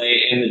 It's like,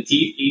 and the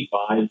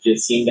TP5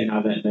 just seem to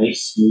have that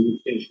nice smooth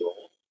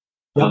control.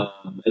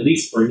 At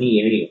least for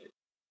me, anyway.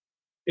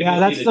 Yeah,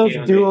 that's those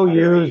Duo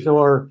U's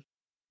or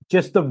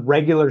just the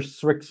regular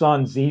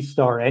Srixon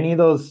Z-Star. Any of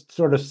those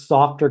sort of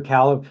softer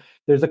caliber.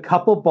 There's a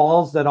couple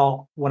balls that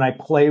when I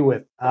play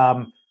with,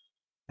 and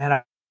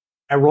I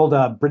rolled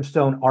a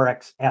Bridgestone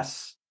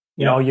RXS.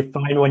 You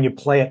find when you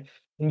play it,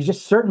 and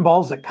just certain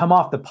balls that come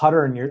off the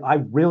putter, and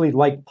I really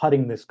like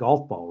putting this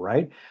golf ball,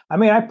 right?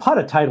 I putt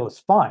a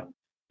Titleist fine,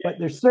 but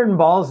there's certain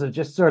balls that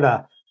just sort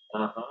of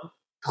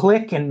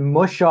click and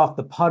mush off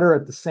the putter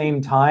at the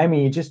same time,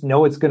 and you just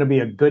know it's going to be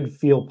a good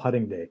feel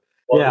putting day.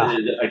 Well,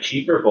 a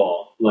cheaper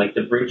ball like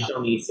the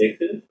Bridgestone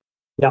E6s.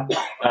 Yeah.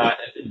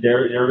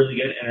 They're really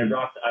good, and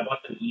I bought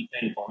some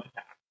E10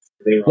 contacts.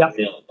 They were on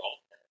sale at golf,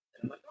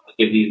 and I'm like, I'll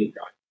give these a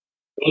try.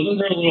 Those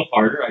ones are a little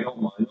harder. I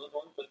don't mind those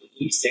ones, but the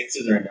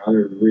E6s are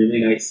another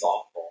really nice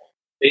softball.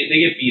 They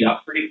get beat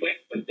up pretty quick,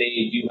 but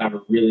they do have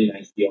a really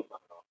nice deal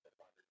coming off.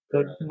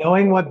 So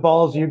knowing what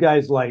balls you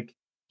guys like,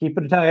 keep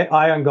an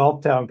eye on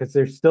Golf Town because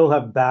they still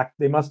have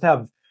They must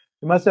have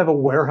a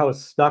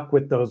warehouse stuck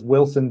with those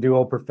Wilson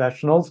Duo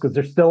Professionals because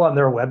they're still on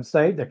their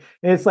website.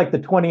 It's like the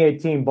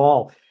 2018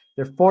 ball.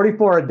 They're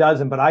 44 a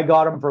dozen, but I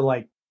got them for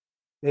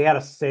they had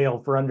a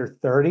sale for under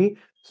 30.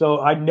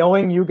 So I'm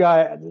knowing you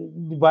guys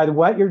by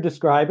what you're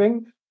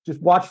describing, just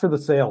watch for the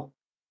sale.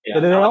 Yeah,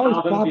 they always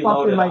pop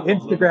up in my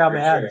Instagram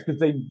ads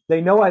because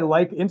they know I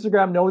like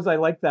Instagram knows I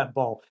like that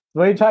ball.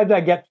 So anytime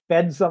I get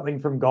fed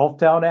something from Golf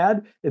Town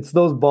ad, it's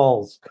those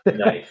balls.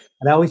 Nice.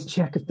 And I always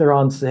check if they're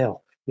on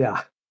sale.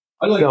 Yeah.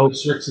 I like the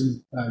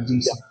Strixon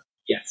D7.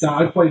 Yes. Now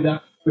I played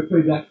that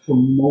for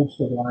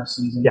most of last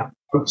season. Yeah.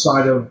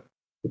 Outside of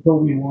the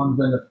Toby ones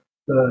and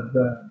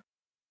the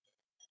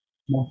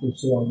month or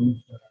so I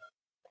used.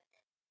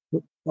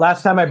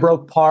 Last time I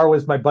broke par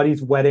was my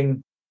buddy's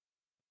wedding,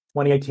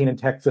 2018 in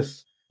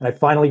Texas. And I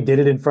finally did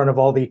it in front of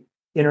all the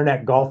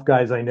internet golf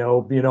guys I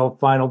know,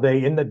 final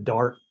day in the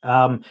dark.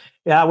 Yeah,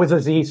 it was a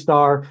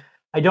Z-Star.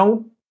 I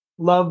don't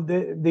love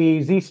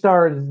the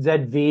Z-Star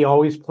ZV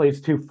always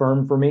plays too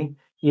firm for me,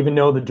 even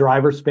though the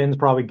driver spin's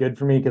probably good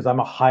for me because I'm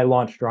a high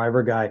launch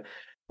driver guy.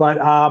 But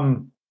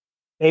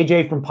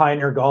AJ from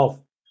Pioneer Golf,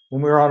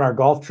 when we were on our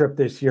golf trip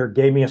this year,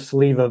 gave me a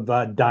sleeve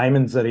of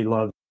diamonds that he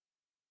loves.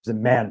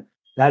 And man,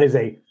 that is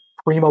a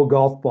primo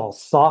golf ball,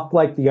 soft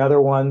like the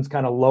other ones,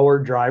 kind of lower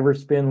driver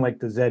spin like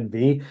the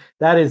ZV.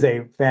 That is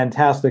a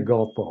fantastic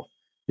golf ball.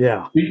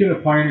 Yeah. Speaking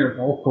of Pioneer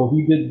Golf Co,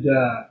 he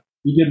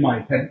did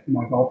my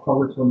golf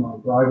covers for my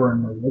driver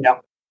and my wood.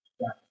 Yep.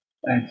 Yeah,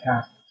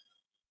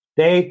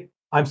 fantastic.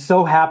 I'm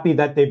so happy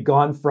that they've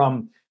gone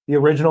from the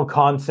original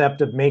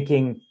concept of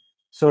making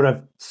sort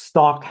of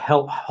stock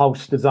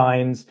house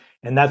designs,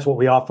 and that's what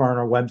we offer on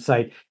our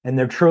website. And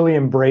they're truly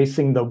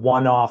embracing the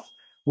one-off.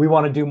 We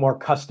want to do more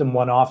custom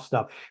one-off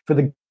stuff. For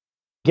the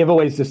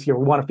giveaways this year,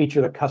 we want to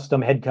feature the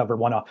custom head cover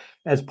one-off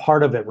as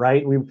part of it,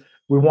 right? We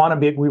want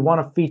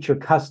to feature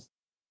custom,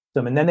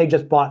 and then they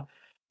just bought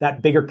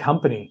that bigger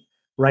company,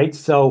 right?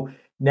 So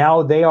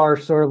now they are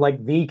sort of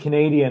like the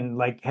Canadian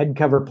head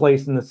cover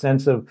place in the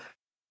sense of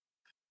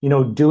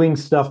doing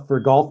stuff for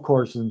golf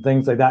courses and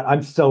things like that.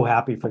 I'm so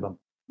happy for them.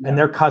 Yeah. And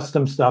their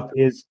custom stuff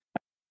is,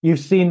 you've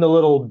seen the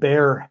little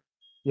bear,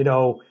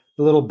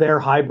 the little bear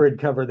hybrid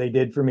cover they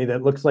did for me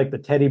that looks like the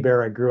teddy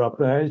bear I grew up.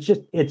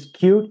 It's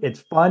cute.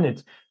 It's fun.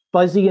 It's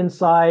fuzzy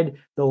inside.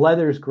 The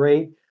leather's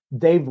great.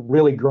 They've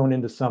really grown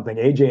into something.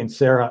 AJ and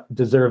Sarah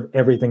deserve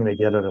everything they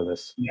get out of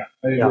this. Yeah.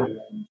 I agree.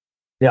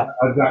 Yeah.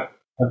 I've got,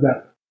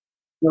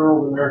 they're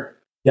over there.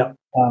 Yeah.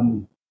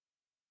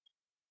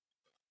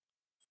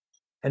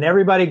 And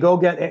everybody go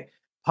get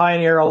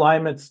Pioneer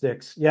alignment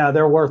sticks. Yeah,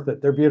 they're worth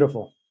it. They're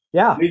beautiful.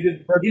 Yeah. He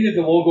did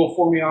the logo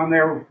for me on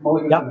there,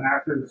 Mulligans and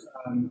Hackers.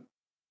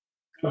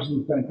 That was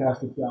a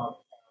fantastic job.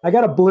 I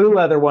got a blue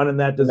leather one in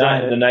that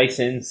design. The nice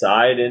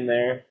inside in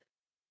there.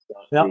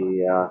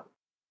 Yeah.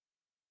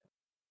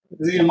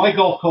 My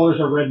golf colors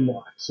are red and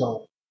black,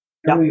 so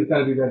everything's got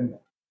to be red and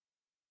black.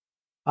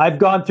 I've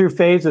gone through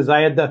phases.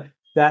 I had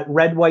that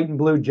red, white, and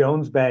blue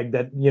Jones bag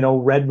that,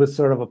 red was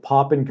sort of a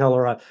pop-in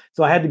color on.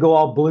 So I had to go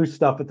all blue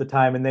stuff at the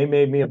time, and they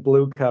made me a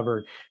blue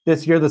cover.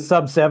 This year, the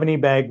sub 70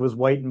 bag was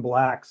white and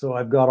black, so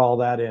I've got all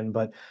that in.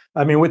 But,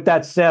 I mean, with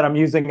that said, I'm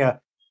using a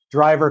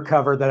driver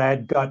cover that I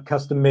had got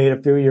custom made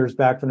a few years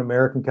back from an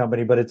American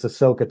company, but it's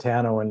Ahsoka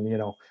Tano.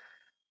 And,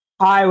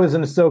 I was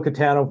an Ahsoka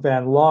Tano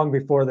fan long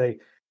before they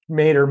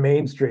made her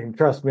mainstream.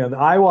 Trust me.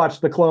 I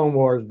watched the Clone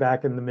Wars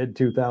back in the mid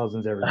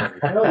 2000s. Everybody.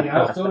 Oh,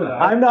 yeah, so did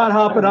I. I'm not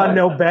hopping on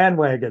no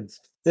bandwagons.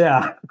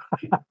 Yeah.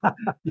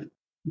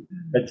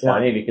 It's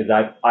funny because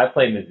I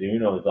play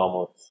Mizuno's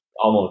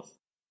almost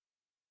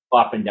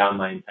up and down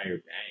my entire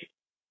bag,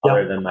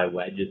 other than my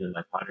wedges and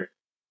my putter.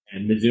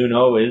 And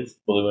Mizuno is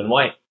blue and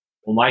white.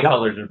 Well, my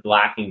colors are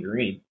black and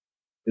green.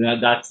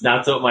 And that's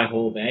what my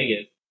whole bag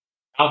is.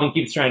 Alvin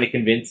keeps trying to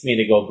convince me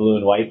to go blue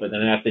and white, but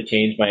then I have to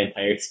change my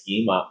entire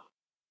scheme up.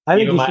 I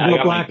think you should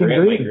go black and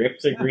green. My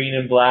grips are green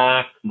and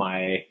black.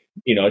 My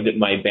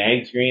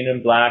bag's green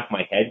and black.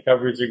 My head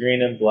covers are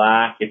green and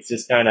black. It's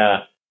just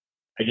I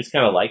just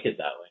kind of like it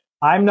that way.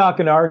 I'm not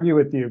going to argue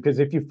with you because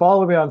if you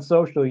follow me on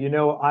social,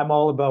 I'm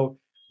all about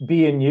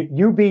being you.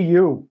 You be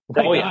you.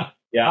 Oh yeah.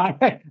 Yeah.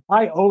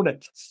 I own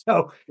it.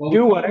 So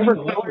do whatever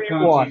color you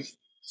want.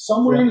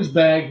 Somewhere in his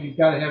bag, you've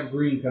got to have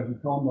green because we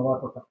call him the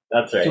leprechaun.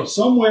 That's right. So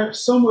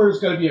somewhere's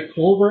got to be a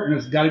clover and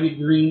it's got to be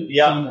green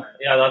somewhere.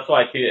 Yeah, that's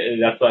why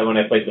when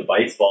I played the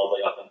vice balls,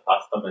 I got them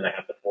custom and I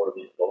have to pour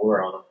the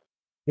clover on them.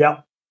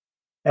 Yeah.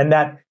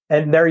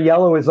 And their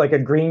yellow is like a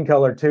green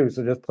color too,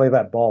 so just play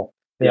that ball.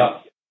 Yeah.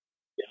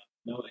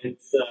 No,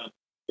 it's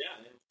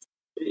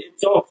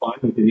so fun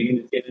because you can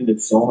just get into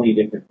so many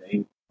different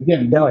things.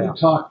 Again, we can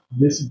talk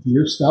this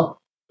gear stuff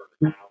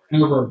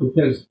forever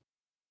because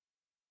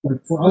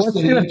Like for Well, us,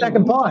 let's do a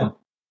second pod.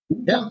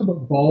 We talk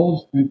about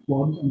balls and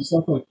clubs and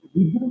stuff like that.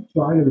 We haven't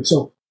tried it.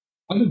 So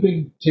I'm a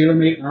big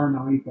TaylorMade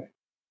R9 fan.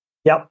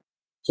 Yep.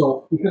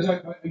 So because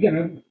we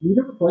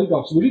never played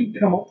golf, so we didn't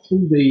come up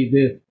through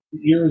the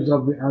eras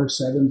of the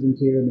R7s and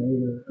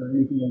TaylorMade or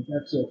anything like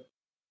that. So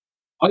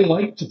I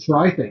like to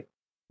try things.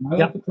 And I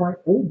like to try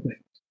old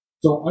things.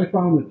 So I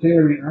found the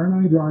TaylorMade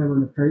R9 driver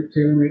and the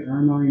TaylorMade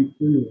R9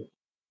 3-wood.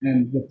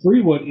 And the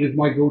 3-wood is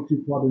my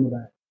go-to club in the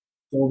bag.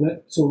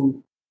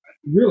 So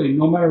really,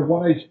 no matter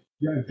what I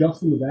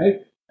adjust in the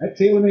bag, that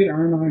TaylorMade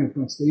R9 is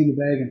going to stay in the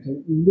bag until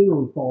it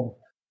literally falls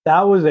apart.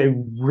 That was a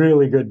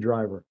really good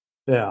driver.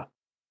 Yeah.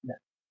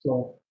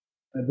 So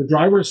the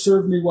drivers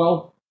served me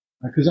well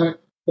because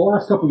the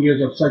last couple of years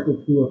I've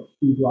cycled through a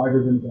few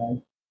drivers in the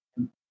bag.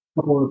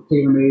 A couple of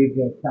TaylorMade,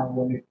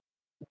 Callaway.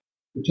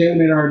 The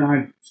TaylorMade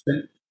R9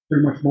 spent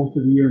pretty much most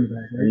of the year in the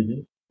bag, right?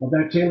 Mm-hmm. But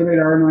that TaylorMade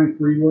R9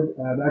 3-wood,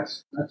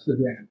 that's the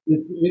jam.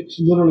 It's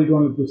literally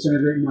going to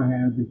disintegrate in my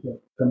hands before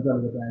it comes out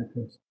of the bag.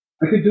 Because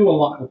I could do a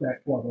lot with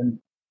that club. And,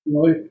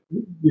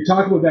 you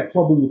talk about that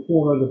club when you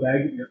pull it out of the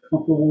bag that you're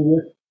comfortable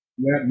with,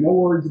 you have no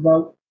worries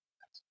about.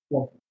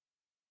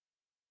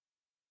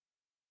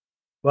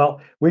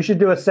 Well, we should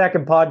do a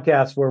second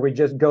podcast where we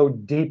just go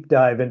deep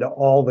dive into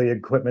all the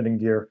equipment and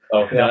gear.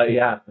 Oh,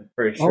 yeah,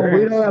 for sure. Oh,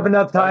 we don't have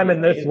enough time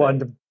in this one.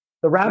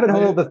 The rabbit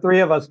hole the three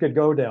of us could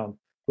go down.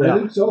 Yeah. I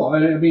think so. I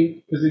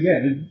mean, because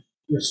again,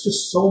 there's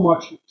just so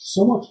much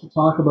to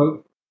talk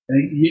about.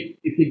 And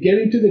if you get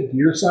into the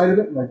gear side of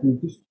it, like we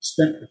just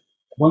spent a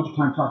bunch of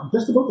time talking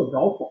just about the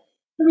golf ball.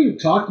 I haven't even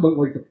talked about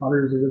like the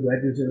putters or the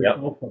wedges or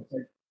the golf clubs.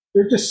 Like,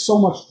 there's just so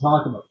much to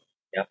talk about.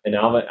 Yeah, and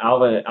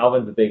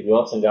Alvin's a big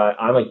Wilson guy.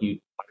 I'm a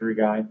huge putter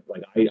guy.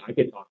 Like I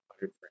could talk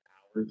putters for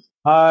hours.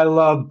 I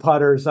love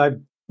putters. I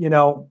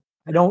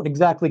don't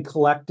exactly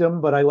collect them,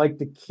 but I like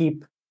to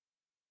keep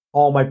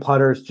all my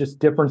putters, just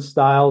different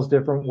styles,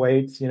 different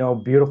weights,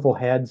 beautiful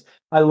heads.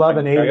 I love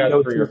an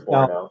 802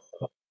 style.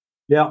 So.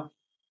 Yeah.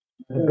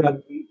 I've got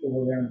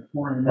over there in the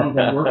corner. Now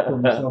that work for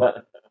me.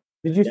 So.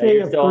 Did you say you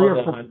have 3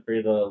 or 4? Hunt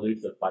for the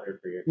elusive putter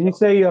for yourself. Did you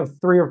say you have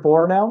 3 or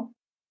 4 now?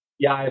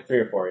 Yeah, I have 3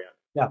 or 4. Yeah.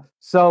 Yeah.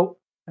 So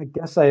I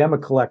guess I am a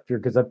collector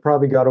because I've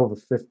probably got over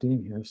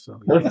 15 here. So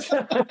I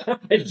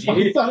thought it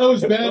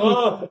was bad.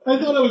 I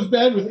thought it was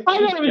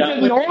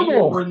just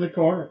normal. In the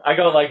corner. I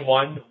got like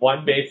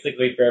one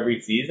basically for every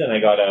season. I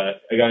got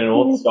an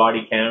old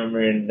Scotty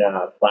Cameron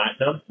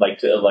Platinum,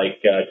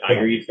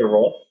 Tiger used to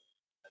roll,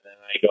 and then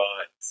I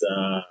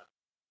got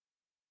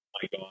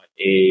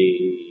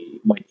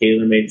my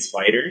TaylorMade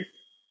Spider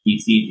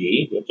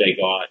PCG, which I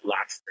got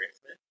last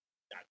Christmas.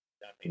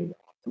 That thing was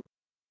awesome.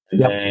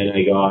 And then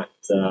I got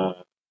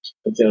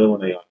what's the other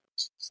one I got?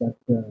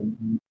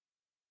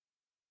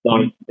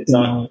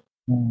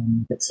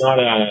 It's not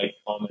a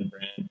common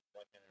brand.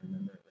 I can't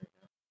remember it right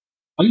now.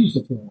 I used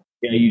it for a while.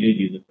 Yeah, you did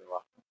use it for a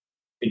while.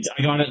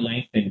 I got it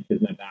lengthened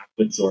because my back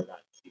was sore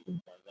that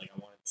season. So I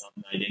wanted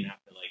something I didn't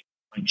have to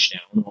punch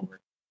down over.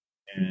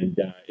 And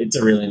it's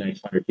a really nice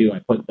putter too. I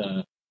put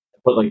the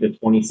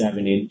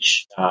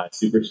 27-inch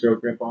Super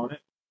Stroke grip on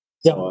it.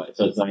 So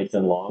it's nice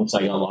and long. So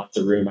I got lots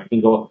of room. I can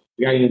go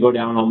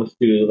down almost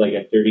to like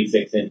a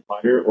 36-inch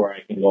putter, or I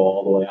can go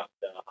all the way up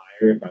to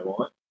higher if I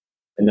want.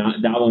 And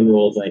that one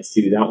rolls nice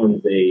too. That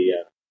one's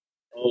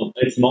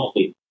it's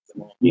multi. It's a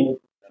multi.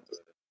 That's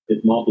what it is.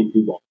 It's multi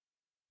 2-ball.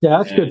 Yeah,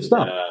 that's good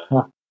stuff.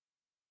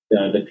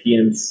 The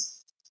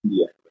PMC.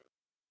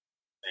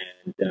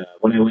 And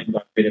when I went and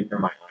got fitted for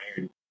my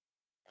iron,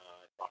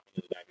 talking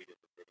to the guy who did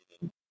the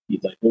fitting,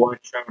 he's like, "Well, why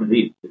don't you try one of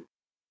these?"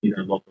 He's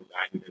our local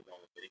guy who does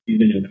all the fitting. He's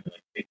been doing it for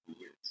like 50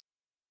 years.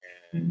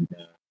 And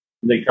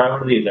he's like, "Try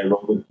one of these." I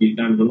rolled it a few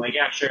times. I'm like,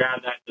 "Yeah, sure,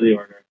 add that to the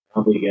order.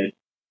 Probably good."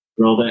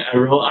 Rolled it.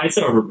 I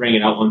sort of bring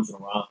it out once in a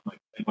while.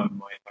 If my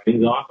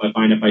putting's off, I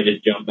find if I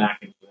just jump back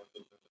and forth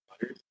with the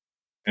putters,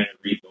 kind of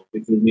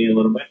refocuses me a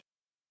little bit.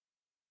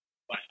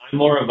 But I'm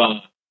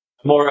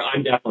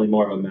definitely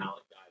more of a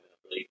mallet guy than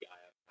a blade guy.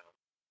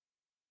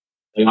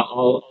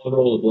 I'll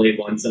roll a blade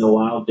once in a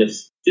while,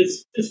 just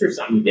for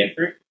something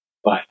different.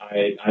 But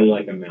I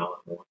like a mallet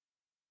more.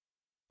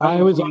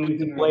 I was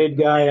always a blade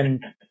guy,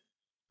 and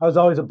I was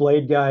always a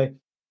blade guy.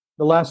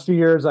 The last few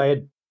years, I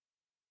had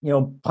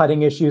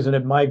putting issues, and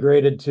it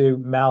migrated to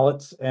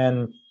mallets,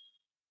 and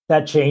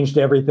that changed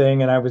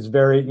everything. And I was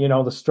very,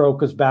 the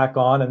stroke was back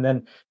on, and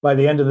then by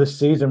the end of the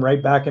season,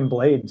 right back in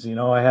blades.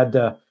 I had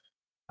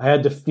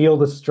to feel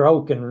the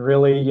stroke and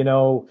really,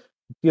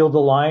 feel the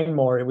line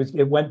more.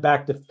 It went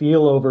back to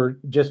feel over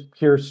just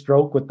pure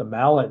stroke with the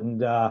mallet, and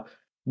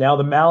now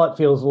the mallet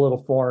feels a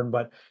little foreign.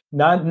 But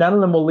none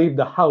of them will leave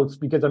the house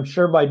because I'm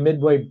sure by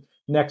midway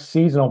next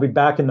season I'll be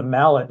back in the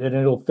mallet and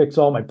it'll fix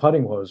all my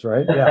putting woes.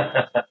 Right?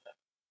 Yeah.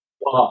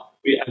 Well,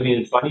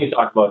 it's funny you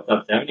talk about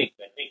sub 70.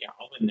 I think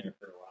Alvin there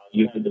for a while.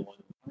 You had the one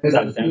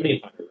sub 70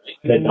 putter, right?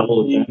 The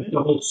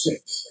double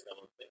six.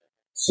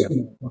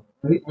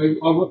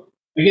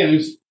 Again, it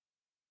was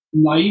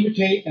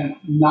naivete and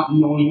not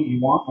knowing what you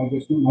want.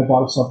 I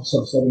bought a sub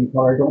 70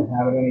 putter. I don't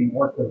have it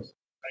anymore because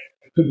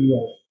I could be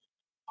old.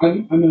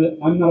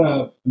 I'm not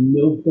a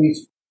mill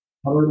face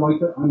putter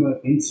liker. I'm an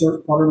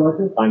insert putter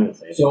liker. I'm the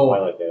same. So I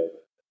like it.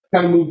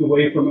 Kind of moved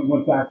away from it,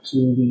 went back to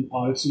the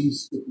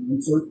Odysseys with the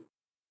insert.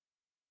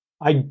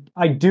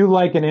 I do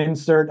like an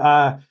insert.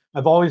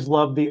 I've always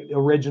loved the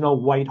original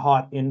white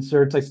hot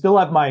inserts. I still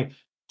have my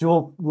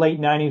late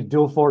 90s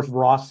dual force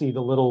Rossi,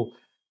 the little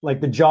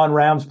like the John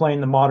Rams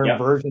playing the modern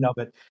version of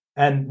it.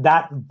 And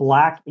that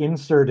black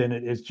insert in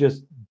it is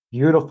just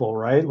beautiful,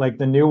 right? Like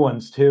the new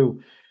ones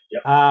too.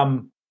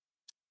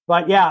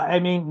 But yeah, I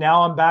mean,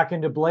 now I'm back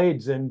into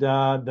blades and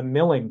the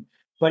milling.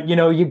 But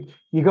you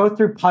go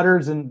through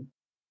putters, and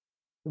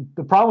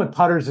the problem with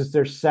putters is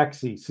they're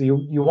sexy. So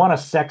you want a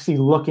sexy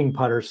looking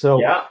putter.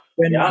 So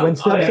when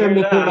Sub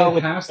 70 came out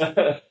with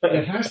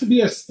it has to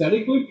be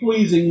aesthetically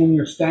pleasing when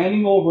you're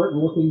standing over it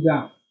and looking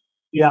down.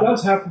 It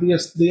does have to be,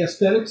 the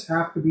aesthetics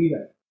have to be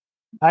there.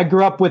 I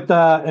grew up with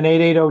an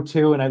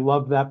 8802 and I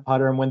loved that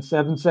putter. And when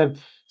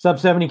Sub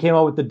 70 came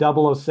out with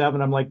the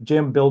 007, I'm like,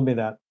 Jim, build me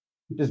that.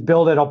 Just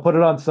build it. I'll put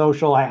it on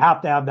social. I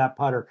have to have that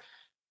putter.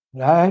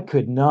 But I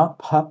could not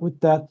putt with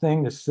that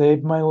thing to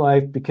save my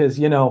life because,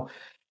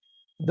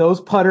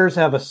 those putters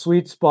have a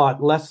sweet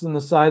spot less than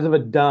the size of a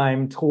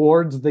dime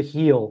towards the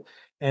heel,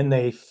 and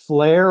they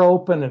flare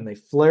open and they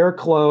flare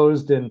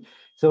closed. And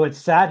so it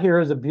sat here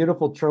as a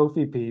beautiful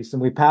trophy piece,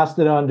 and we passed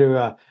it on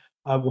to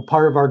a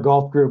part of our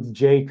golf group,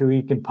 Jake, who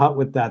he can putt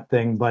with that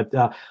thing. But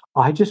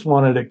I just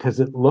wanted it because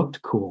it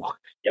looked cool.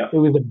 Yeah. It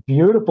was a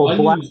beautiful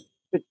black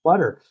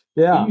putter.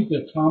 Yeah. I used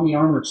the Tommy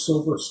Armour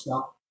Silver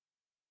Scout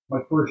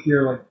my first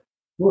year,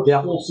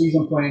 full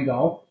season playing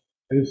golf.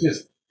 It was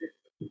just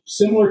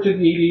similar to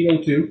the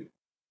 8802.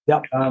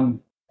 Yep.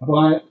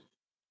 But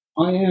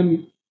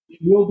it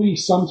will be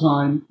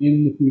sometime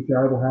in the future.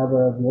 I will have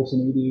a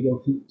Wilson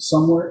 8802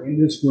 somewhere in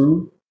this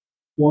room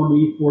for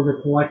me for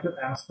the collector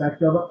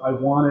aspect of it. I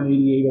want an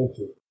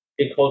 8802.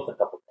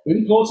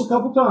 Been close a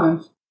couple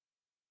times.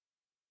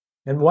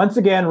 And once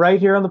again, right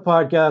here on the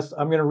podcast,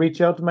 I'm going to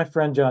reach out to my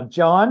friend John.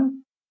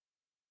 John,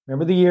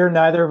 remember the year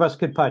neither of us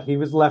could putt? He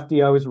was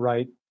lefty, I was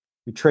right.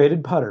 We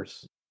traded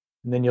putters,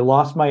 and then you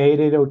lost my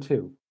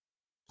 8802.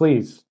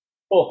 Please.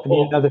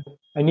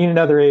 I need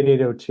another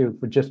 8802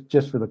 for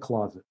just for the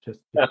closet. Just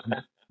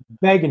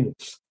begging you.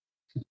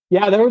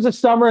 Yeah, there was a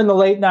summer in the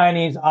late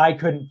 90s I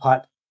couldn't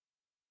putt.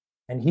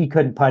 And he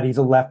couldn't putt. He's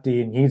a lefty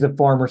and he's a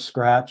former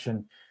scratch.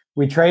 And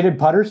we traded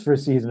putters for a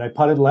season. I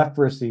putted left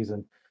for a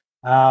season.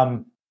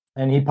 And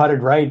he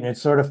putted right, and it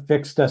sort of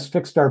fixed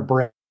our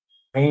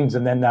brains.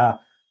 And then I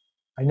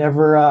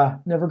never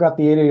got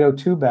the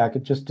 8802 back.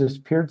 It just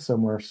disappeared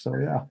somewhere. So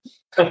yeah.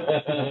 Funny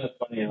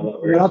how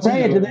that works. I'll tell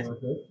you,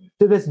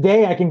 to this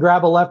day, I can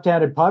grab a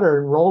left-handed putter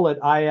and roll it.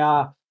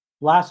 I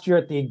last year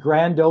at the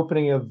grand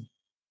opening of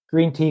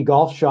Green Tea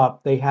Golf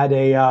Shop, they had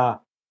a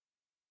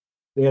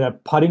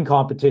putting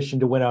competition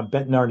to win a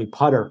Bettinardi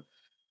putter.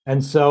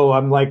 And so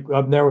I'm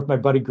there with my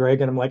buddy Greg,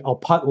 and I'm like, I'll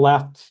putt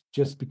left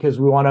just because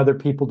we want other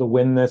people to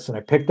win this. And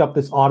I picked up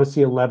this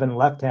Odyssey 11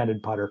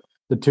 left-handed putter,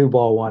 the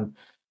 2-ball one,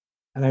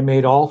 and I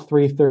made all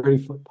 3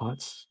 30-foot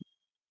putts,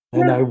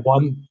 and I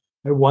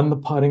won the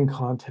putting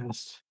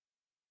contest.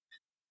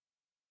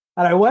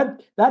 And I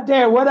went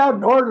out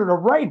and ordered a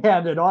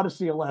right-handed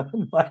Odyssey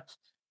 11, but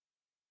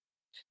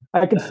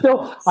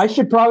I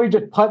should probably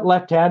just putt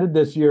left-handed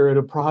this year.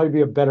 It'll probably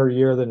be a better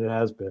year than it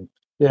has been.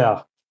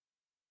 Yeah.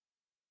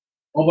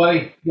 Well,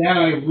 buddy, Dan,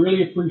 I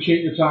really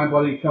appreciate your time,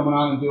 buddy, coming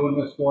on and doing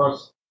this for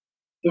us.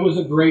 It was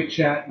a great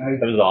chat.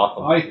 And it was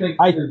awesome. I think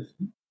there's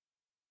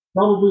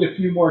probably a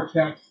few more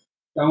chats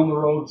down the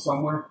road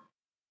somewhere.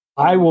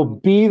 I will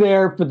be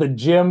there for the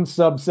Jim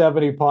Sub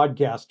 70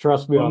 podcast.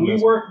 Trust me on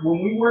this.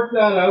 When we work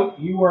that out,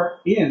 you are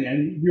in,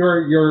 and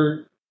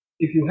you're.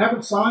 If you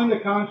haven't signed the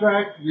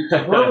contract, it's a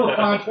verbal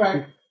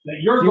contract that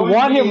you're. You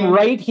want him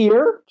right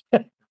here?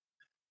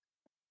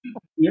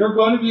 You're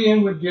going to be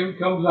in when Jim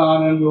comes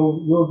on, and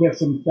we'll get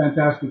some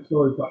fantastic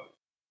stories. But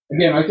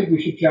again, I think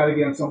we should chat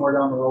again somewhere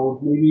down the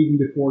road, maybe even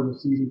before the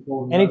season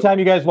closes. Anytime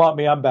you guys want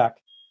me, I'm back.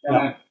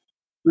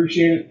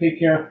 Appreciate it. Take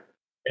care.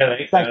 Yeah,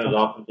 thanks. That was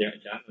awesome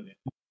chatting with you.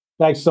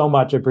 Thanks so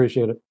much. I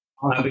appreciate it.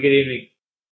 Awesome. Have a good evening.